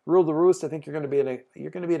rule the roost, I think you're going to be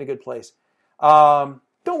in a good place. Don't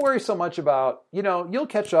worry so much about, you'll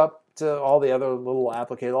catch up to all the other little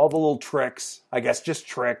applications, all the little tricks, I guess, just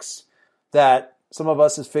tricks that some of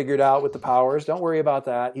us has figured out with the powers. Don't worry about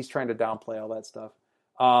that. He's trying to downplay all that stuff.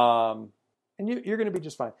 And you're going to be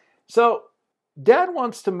just fine. So Dad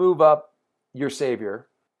wants to move up your savior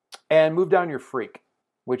and move down your freak,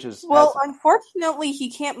 which is... Well, unfortunately,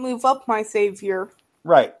 he can't move up my savior.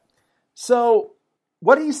 Right. So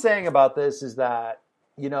what he's saying about this is that,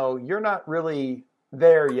 you're not really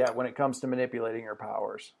there yet when it comes to manipulating your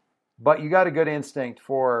powers. But you got a good instinct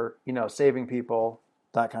for, saving people,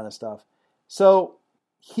 that kind of stuff. So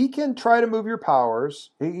he can try to move your powers.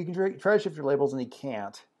 He can try to shift your labels, and he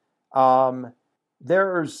can't.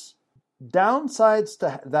 There's downsides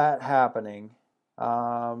to that happening.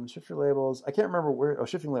 Shift your labels. I can't remember where. Oh,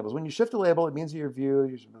 shifting labels. When you shift a label, it means that your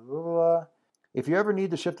view. Blah, blah, blah. If you ever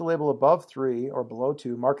need to shift a label above 3 or below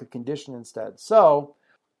 2, mark a condition instead. So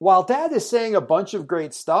while Dad is saying a bunch of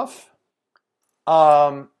great stuff,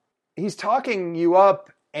 he's talking you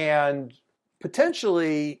up and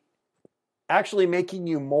potentially actually making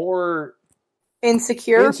you more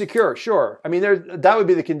Insecure, sure. I mean, that would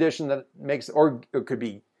be the condition that makes, or it could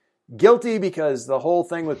be guilty because the whole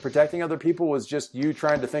thing with protecting other people was just you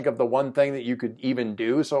trying to think of the one thing that you could even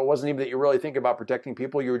do. So it wasn't even that you really think about protecting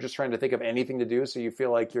people. You were just trying to think of anything to do. So you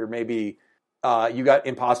feel like you're maybe, you got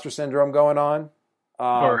imposter syndrome going on.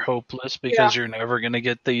 Or hopeless because you're never going to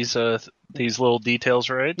get these little details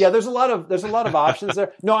right. Yeah, there's a lot of options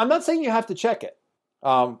there. No, I'm not saying you have to check it.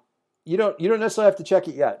 You don't necessarily have to check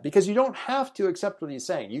it yet because you don't have to accept what he's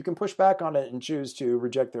saying. You can push back on it and choose to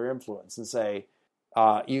reject their influence and say,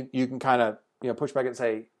 you can kind of push back and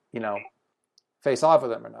say, face off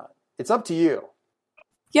with him or not. It's up to you.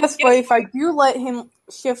 Yes, but if I do let him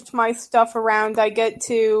shift my stuff around, I get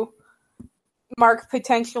to mark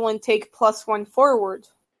potential and take +1 forward.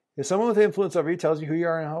 If someone with influence over you tells you who you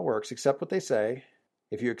are and how it works, accept what they say.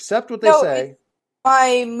 If you accept what they say...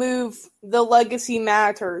 I move the legacy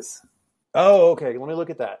matters. Oh, okay. Let me look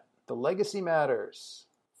at that. The legacy matters.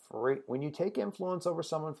 When you take influence over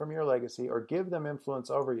someone from your legacy or give them influence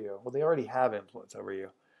over you, well, they already have influence over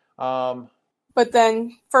you. But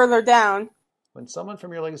then further down. When someone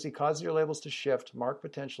from your legacy causes your labels to shift, mark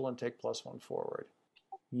potential and take +1 forward.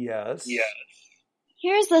 Yes.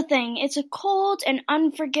 Here's the thing. It's a cold and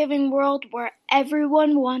unforgiving world where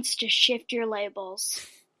everyone wants to shift your labels.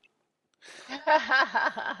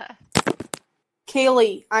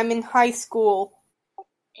 Kaylee, I'm in high school.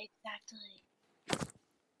 Exactly.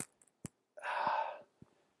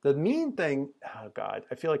 The mean thing, oh God,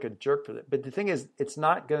 I feel like a jerk for that. But the thing is, it's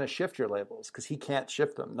not going to shift your labels because he can't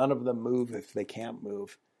shift them. None of them move if they can't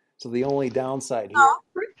move. So the only downside here.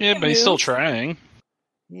 Yeah, but he's still trying.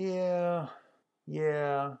 Yeah.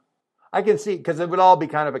 I can see, because it would all be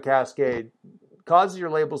kind of a cascade. Causes your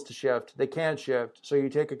labels to shift. They can't shift, so you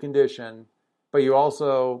take a condition, but you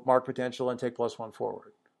also mark potential and take +1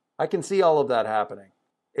 forward. I can see all of that happening.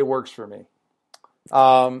 It works for me.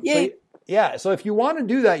 So if you want to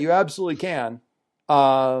do that, you absolutely can.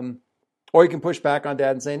 Or you can push back on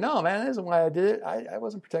Dad and say, no, man, that isn't why I did it. I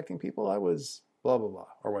wasn't protecting people. I was blah, blah, blah,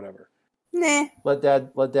 or whatever. Nah. Let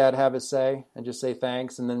Dad have his say and just say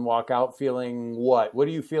thanks and then walk out feeling what? What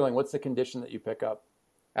are you feeling? What's the condition that you pick up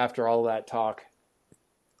after all that talk?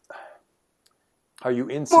 Are you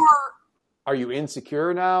insecure? Are you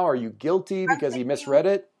insecure now? Are you guilty because he misread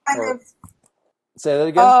it? Say that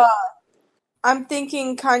again? I'm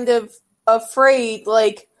thinking kind of afraid,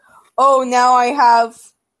 like, oh, now I have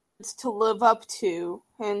to live up to.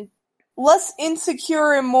 and less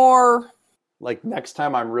insecure and more, Like next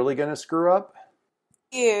time I'm really going to screw up?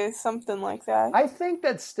 yeah, something like that. I think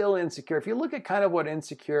that's still insecure. If you look at kind of what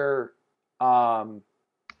insecure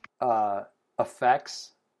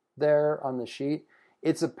affects there on the sheet,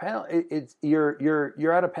 it's a penalty. It's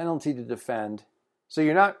you're at a penalty to defend, so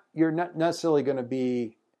you're not necessarily going to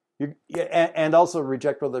be and also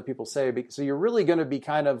reject what other people say. So you're really going to be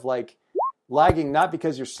kind of like lagging, not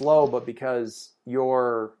because you're slow, but because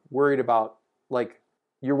you're worried about like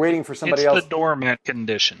you're waiting for somebody else. It's the doormat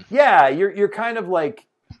condition. Yeah, you're kind of like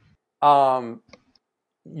you're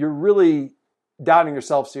really doubting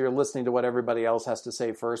yourself, so you're listening to what everybody else has to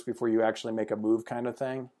say first before you actually make a move, kind of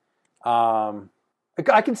thing.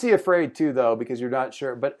 I can see afraid too, though, because you're not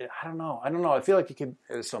sure. But I don't know. I feel like you could.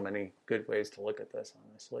 There's so many good ways to look at this,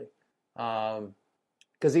 honestly.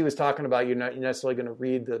 Because he was talking about you're not necessarily going to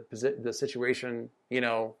read the situation,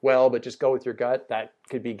 well, but just go with your gut. That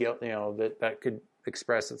could be guilt. That could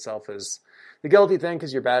express itself as the guilty thing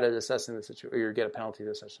because you're bad at assessing the situation, or you get a penalty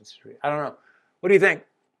to assess the situation. I don't know. What do you think?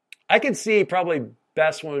 I can see probably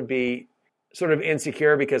best one would be sort of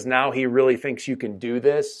insecure because now he really thinks you can do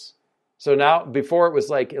this. So now, before it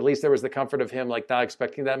was like, at least there was the comfort of him like not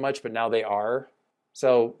expecting that much, but now they are.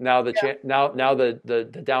 So now the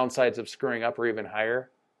downsides of screwing up are even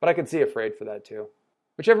higher. But I can see afraid for that too.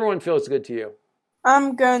 Whichever one feels good to you.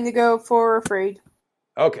 I'm going to go for afraid.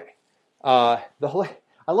 Okay. I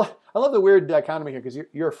love the weird dichotomy here because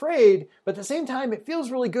you're afraid, but at the same time, it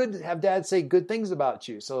feels really good to have Dad say good things about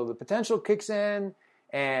you. So the potential kicks in,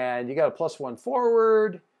 and you got a +1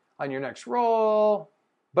 forward on your next roll.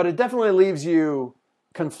 But it definitely leaves you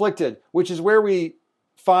conflicted, which is where we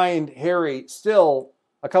find Harry still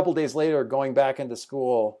a couple days later going back into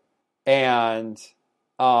school and,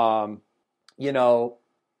 afraid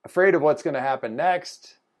of what's going to happen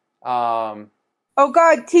next. Oh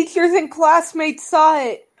God, teachers and classmates saw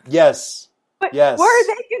it. Yes. But yes. what are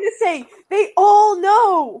they going to say? They all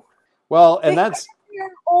know. Well, and they're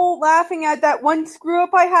all laughing at that one screw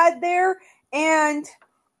up I had there, and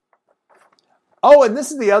oh, and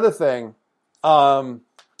this is the other thing. And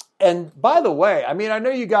by the way, I know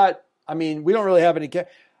you got. We don't really have any.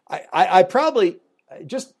 I probably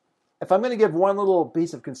just if I'm going to give one little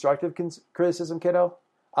piece of constructive criticism, kiddo,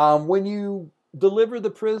 when you deliver the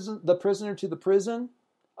prisoner to the prison,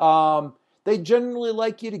 they generally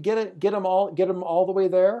like you to get them all the way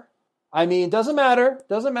there. Doesn't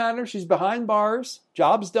matter. She's behind bars.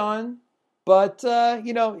 Job's done. But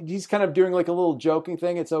he's kind of doing like a little joking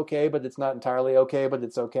thing. It's okay, but it's not entirely okay, but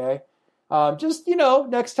it's okay.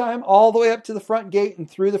 Next time, all the way up to the front gate and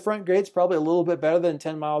through the front gate's probably a little bit better than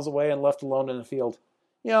 10 miles away and left alone in a field.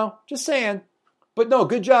 Just saying. But no,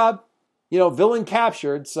 good job. Villain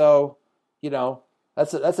captured. So,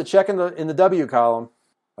 that's a check in the W column.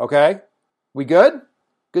 Okay, we good?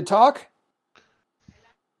 Good talk.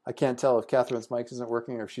 I can't tell if Catherine's mic isn't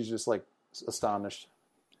working or if she's just like astonished.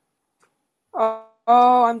 Oh,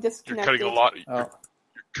 I'm disconnected. You're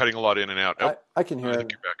cutting a lot in and out. Oh, I can hear I it.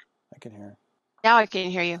 think you're back. I can hear it. Now I can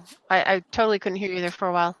hear you. I totally couldn't hear you there for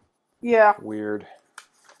a while. Yeah. Weird.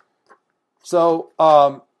 So,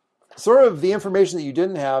 sort of the information that you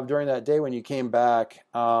didn't have during that day when you came back,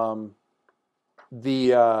 that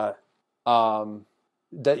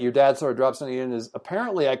your dad sort of drops something in is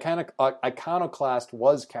apparently Iconoclast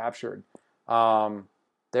was captured.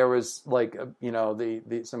 There was like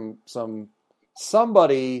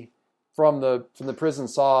somebody from the prison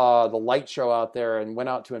saw the light show out there and went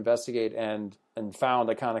out to investigate and found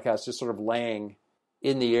Iconoclast just sort of laying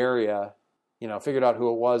in the area. Figured out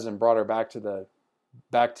who it was and brought her back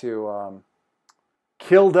to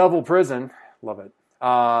Kill Devil Prison. Love it.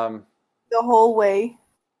 The whole way.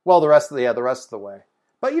 Well, the rest of the way.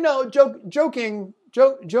 But joking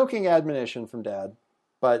admonition from Dad.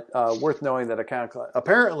 But worth knowing that Iconoclast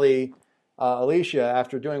apparently Alicia,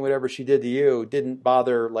 after doing whatever she did to you, didn't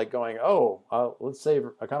bother like going, let's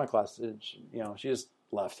save Iconoclast. She just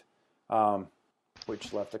left,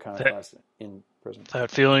 which left Iconoclast in prison. That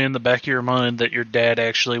feeling in the back of your mind that your dad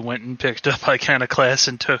actually went and picked up Iconoclast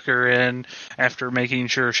and took her in after making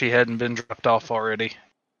sure she hadn't been dropped off already.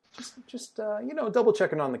 Just double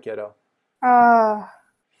checking on the kiddo.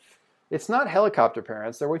 It's not helicopter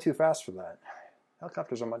parents. They're way too fast for that.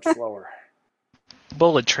 Helicopters are much slower.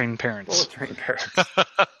 Bullet train parents.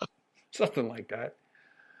 Something like that.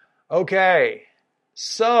 Okay.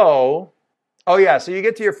 So you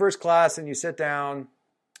get to your first class and you sit down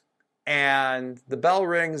and the bell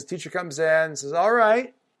rings, the teacher comes in and says, all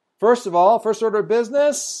right, first of all, first order of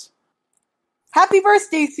business. Happy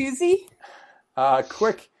birthday, Susie.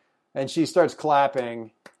 Quick And she starts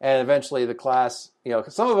clapping, and eventually the class,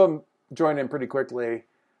 some of them join in pretty quickly.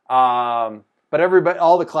 But everybody,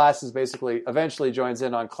 all the classes basically eventually joins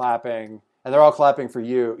in on clapping, and they're all clapping for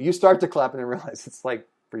you. You start to clap and realize it's like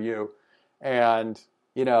for you. And,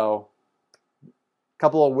 a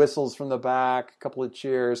couple of whistles from the back, a couple of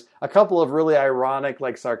cheers, a couple of really ironic,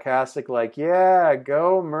 like sarcastic, like, yeah,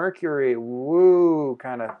 go Mercury, woo,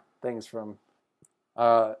 kind of things from,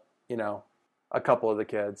 a couple of the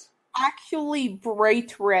kids. Actually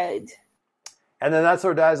bright red. And then that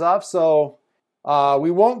sort of dies off. So we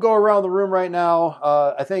won't go around the room right now,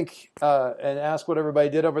 I think, and ask what everybody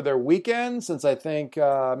did over their weekend, since I think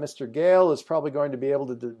Mr. Gale is probably going to be able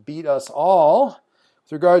to beat us all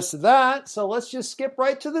with regards to that. So let's just skip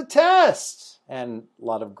right to the test. And a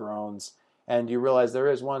lot of groans. And you realize there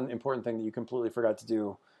is one important thing that you completely forgot to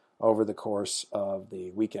do over the course of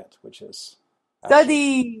the weekend, which is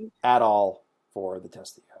Study at all for the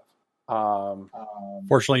test that you have.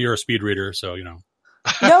 Fortunately, you're a speed reader, so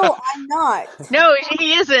No, I'm not. No,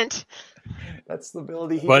 he isn't. That's the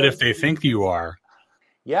ability. But if they think you are,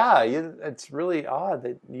 yeah, it's really odd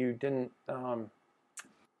that you didn't.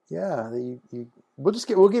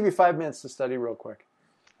 We'll give you 5 minutes to study real quick.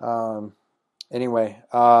 Anyway,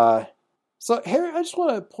 so Harry, I just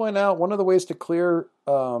want to point out one of the ways to clear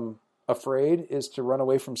afraid is to run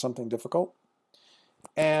away from something difficult,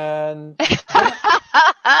 and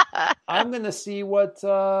I'm going to see what.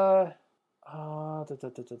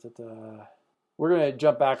 We're going to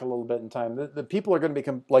jump back a little bit in time. The people are going to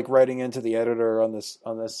be like writing into the editor on this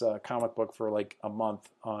comic book for like a month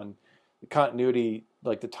on the continuity,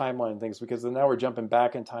 like the timeline and things, because now we're jumping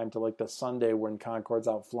back in time to like the Sunday when Concord's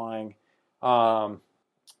out flying.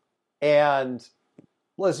 And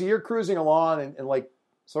Leslie, you're cruising along and like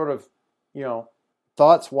sort of,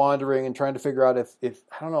 thoughts wandering and trying to figure out if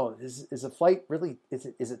I don't know, is a flight really, is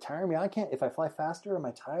it tiring me? If I fly faster, am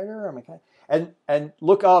I tired? And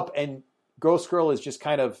look up, and Ghost Girl is just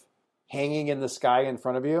kind of hanging in the sky in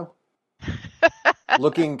front of you,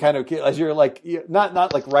 looking kind of as you're like, not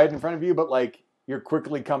like right in front of you, but like you're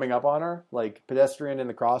quickly coming up on her, like pedestrian in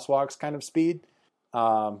the crosswalks kind of speed.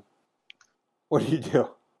 What do you do?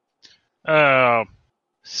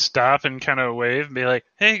 Stop and kind of wave and be like,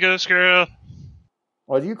 "Hey, Ghost Girl.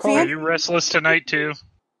 What do you call Are it? you restless tonight too?"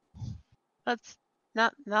 That's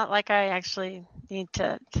not like I actually need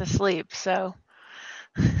to sleep, so.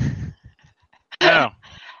 No.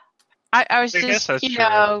 I was I guess just, that's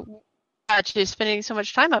true. actually spending so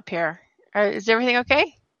much time up here. Is everything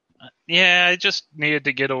okay? Yeah, I just needed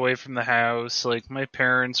to get away from the house. Like, my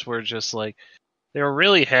parents were just like, they were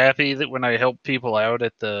really happy that when I helped people out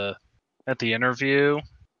at the interview,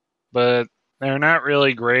 but they're not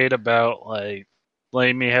really great about like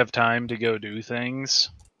letting me have time to go do things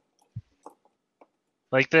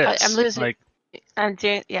like this. I'm losing. Like, I'm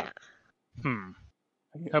doing, yeah. How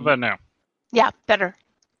about now? Yeah, better.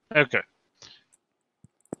 Okay.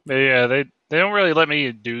 But yeah, they don't really let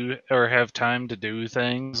me do or have time to do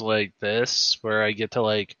things like this, where I get to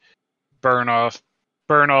like burn off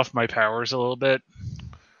my powers a little bit,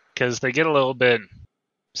 because they get a little bit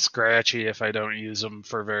scratchy if I don't use them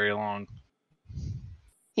for very long.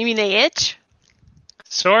 You mean they itch?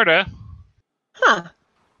 Sorta. Huh.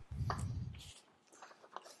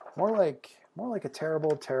 More like a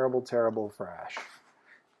terrible, terrible, terrible thrash,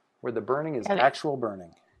 where the burning is Okay. actual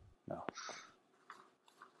burning. No.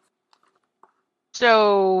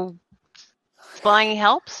 So, flying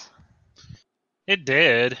helps? It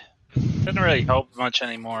did. Doesn't really help much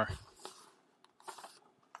anymore.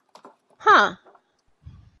 Huh.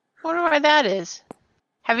 Wonder why that is.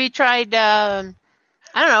 Have you tried, I don't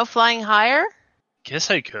know, flying higher?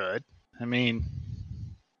 Guess I could. I mean,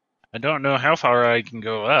 I don't know how far I can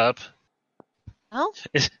go up. Well,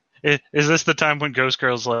 Is this the time when Ghost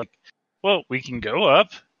Girl's like, well, we can go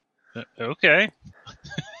up? Okay.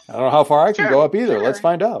 I don't know how far I can Sure, go up either. sure. Let's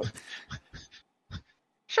find out.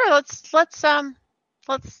 sure, let's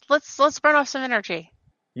burn off some energy.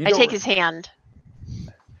 You I don't- take his hand.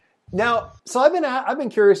 Now, so I've been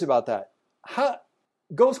curious about that. How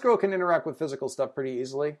Ghost Girl can interact with physical stuff pretty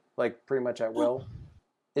easily, like pretty much at will.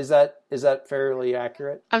 Is that fairly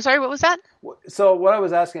accurate? I'm sorry, what was that? So what I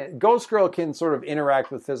was asking, Ghost Girl can sort of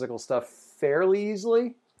interact with physical stuff fairly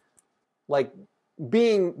easily, like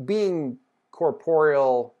being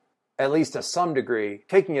corporeal, at least to some degree.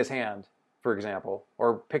 Taking his hand, for example,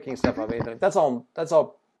 or picking stuff up, anything. That's all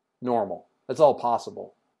normal. That's all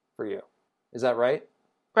possible for you. Is that right?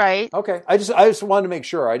 Right. Okay. I just wanted to make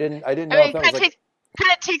sure. I didn't know I mean, if that was like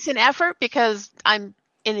kind of takes an effort because I'm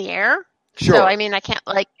in the air. sure. So, I mean, I can't,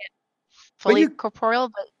 like, get fully you- corporeal,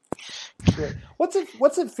 but Shit. What's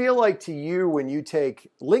it feel like to you when you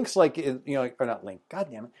take Link's like, you know, or not Link? God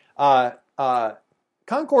damn it.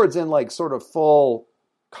 Concord's in like sort of full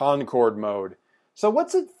Concord mode. So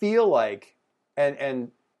what's it feel like?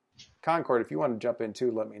 And Concord, if you want to jump in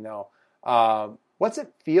too, let me know. What's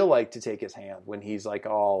it feel like to take his hand when he's like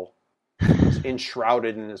all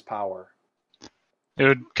enshrouded in his power? It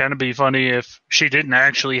would kind of be funny if she didn't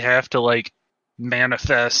actually have to like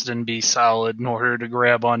manifest and be solid in order to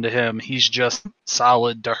grab onto him. He's just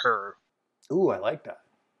solid to her. Ooh, I like that.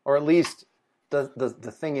 Or at least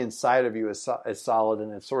the thing inside of you is solid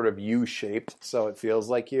and it's sort of U-shaped, so it feels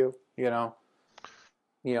like you. You know,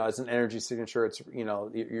 as an energy signature, it's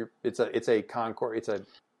it's a Concord, it's a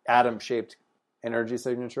atom-shaped energy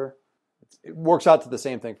signature. It works out to the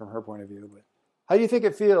same thing from her point of view. But how do you think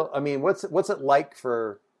it feels? I mean, what's it like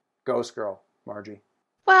for Ghost Girl, Margie?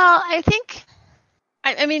 Well, I think,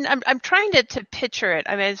 I mean, I'm trying to picture it.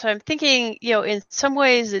 I mean, so I'm thinking, in some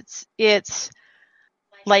ways it's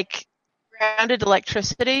like grounded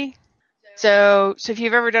electricity. So if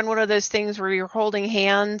you've ever done one of those things where you're holding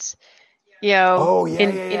hands, in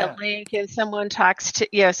a link and someone talks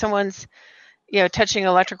to, someone's, touching an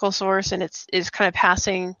electrical source and it's kind of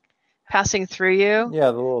passing through you. Yeah,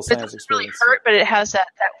 the little science it doesn't experience. really hurt, but it has that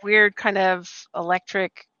weird kind of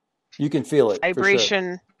electric. You can feel it.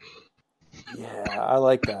 Vibration. For sure. Yeah, I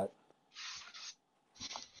like that.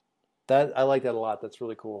 I like that a lot. That's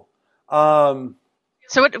really cool. So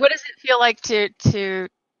what does it feel like to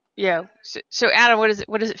so Adam, what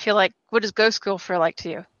does it feel like? What does Ghost Girl feel like to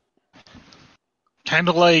you? Kind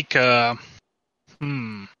of like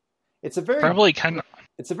it's a very probably kind of.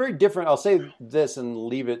 It's a very different. I'll say this and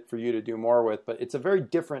leave it for you to do more with, but it's a very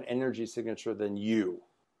different energy signature than you.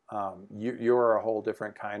 You're a whole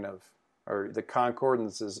different kind of, or the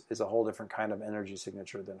concordance is a whole different kind of energy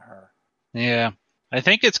signature than her. Yeah, I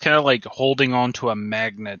think it's kind of like holding on to a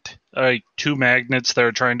magnet, like two magnets that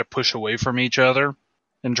are trying to push away from each other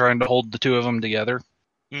and trying to hold the two of them together.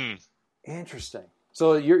 Interesting.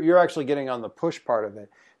 So you're actually getting on the push part of it.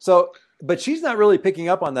 So, but she's not really picking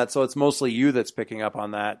up on that. So it's mostly you that's picking up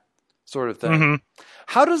on that sort of thing. Mm-hmm.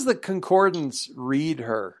 How does the concordance read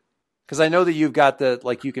her? Because I know that you've got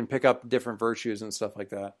you can pick up different virtues and stuff like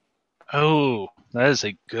that. Oh, that is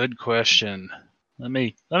a good question. Let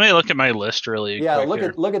me look at my list really quick. Yeah,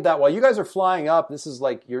 look at that. While you guys are flying up, this is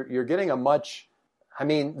like you're getting a much. I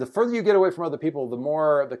mean, the further you get away from other people, the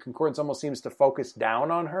more the concordance almost seems to focus down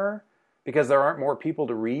on her because there aren't more people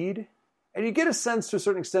to read, and you get a sense to a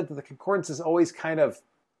certain extent that the concordance is always kind of.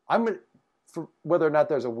 For whether or not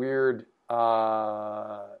there's a weird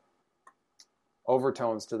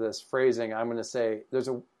overtones to this phrasing, I'm going to say there's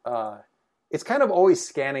it's kind of always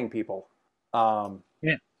scanning people.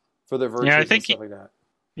 For their virtues and stuff like that.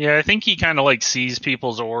 Yeah, I think he kind of like sees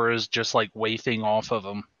people's auras just like wafting off of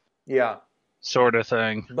them. Yeah. Sort of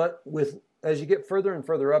thing. But as you get further and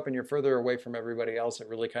further up and you're further away from everybody else, it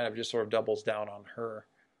really kind of just sort of doubles down on her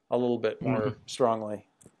a little bit more strongly.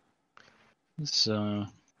 So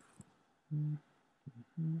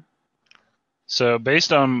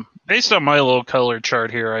based on my little color chart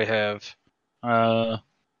here I have,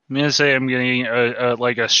 I'm going to say I'm getting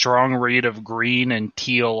a strong read of green and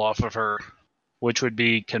teal off of her, which would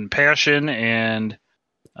be compassion and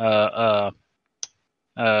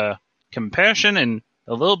compassion and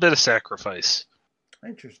a little bit of sacrifice.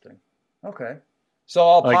 Interesting. Okay. So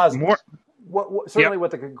all like positive. Certainly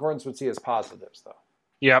what the concordance would see as positives, though.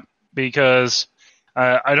 Yep, because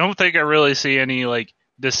I don't think I really see any like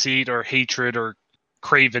deceit or hatred or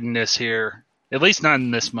cravenness here, at least not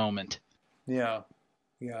in this moment. Yeah.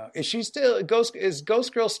 Yeah. Is she still is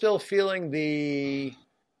Ghost Girl still feeling the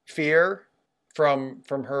fear from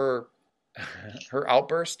her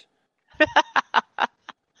outburst?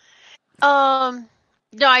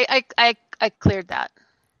 No, I cleared that.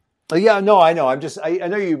 Yeah, no, I know. I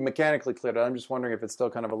know you mechanically cleared it. I'm just wondering if it's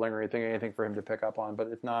still kind of a lingering thing, anything for him to pick up on, but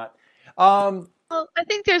if not. Well, I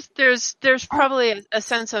think there's probably a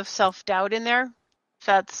sense of self-doubt in there, if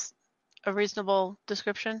that's a reasonable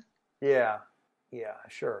description. Yeah. Yeah,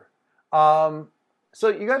 sure. So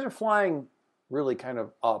you guys are flying really kind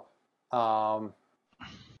of up. I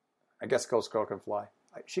guess Ghost Girl can fly.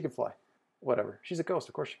 She can fly. Whatever. She's a ghost.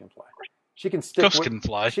 Of course she can fly. She can stick. Can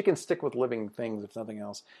fly. She can stick with living things, if nothing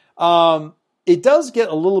else. It does get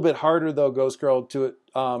a little bit harder, though, Ghost Girl, to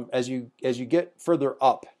as you get further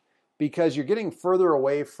up, because you're getting further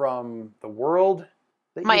away from the world.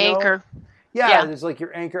 My anchor. Yeah, it's like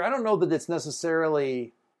your anchor. I don't know that it's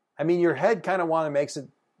necessarily. I mean, your head kind of wants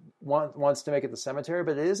to make it the cemetery,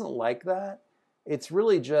 but it isn't like that. It's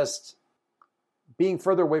really just being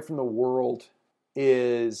further away from the world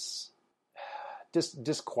is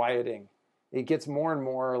disquieting. It gets more and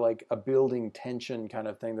more like a building tension kind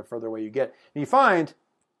of thing the further away you get. And you find,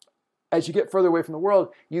 as you get further away from the world,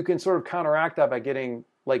 you can sort of counteract that by getting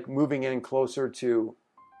like moving in closer to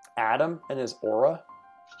Adam and his aura.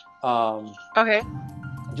 Okay.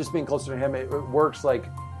 Just being closer to him, it works like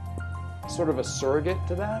sort of a surrogate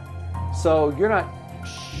to that. So you're not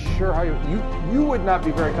sure how you would not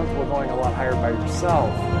be very comfortable going a lot higher by yourself,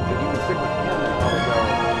 but you can stick with him and probably go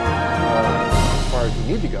as far as you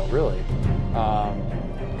need to go, really.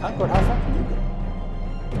 Concord, how far can you go?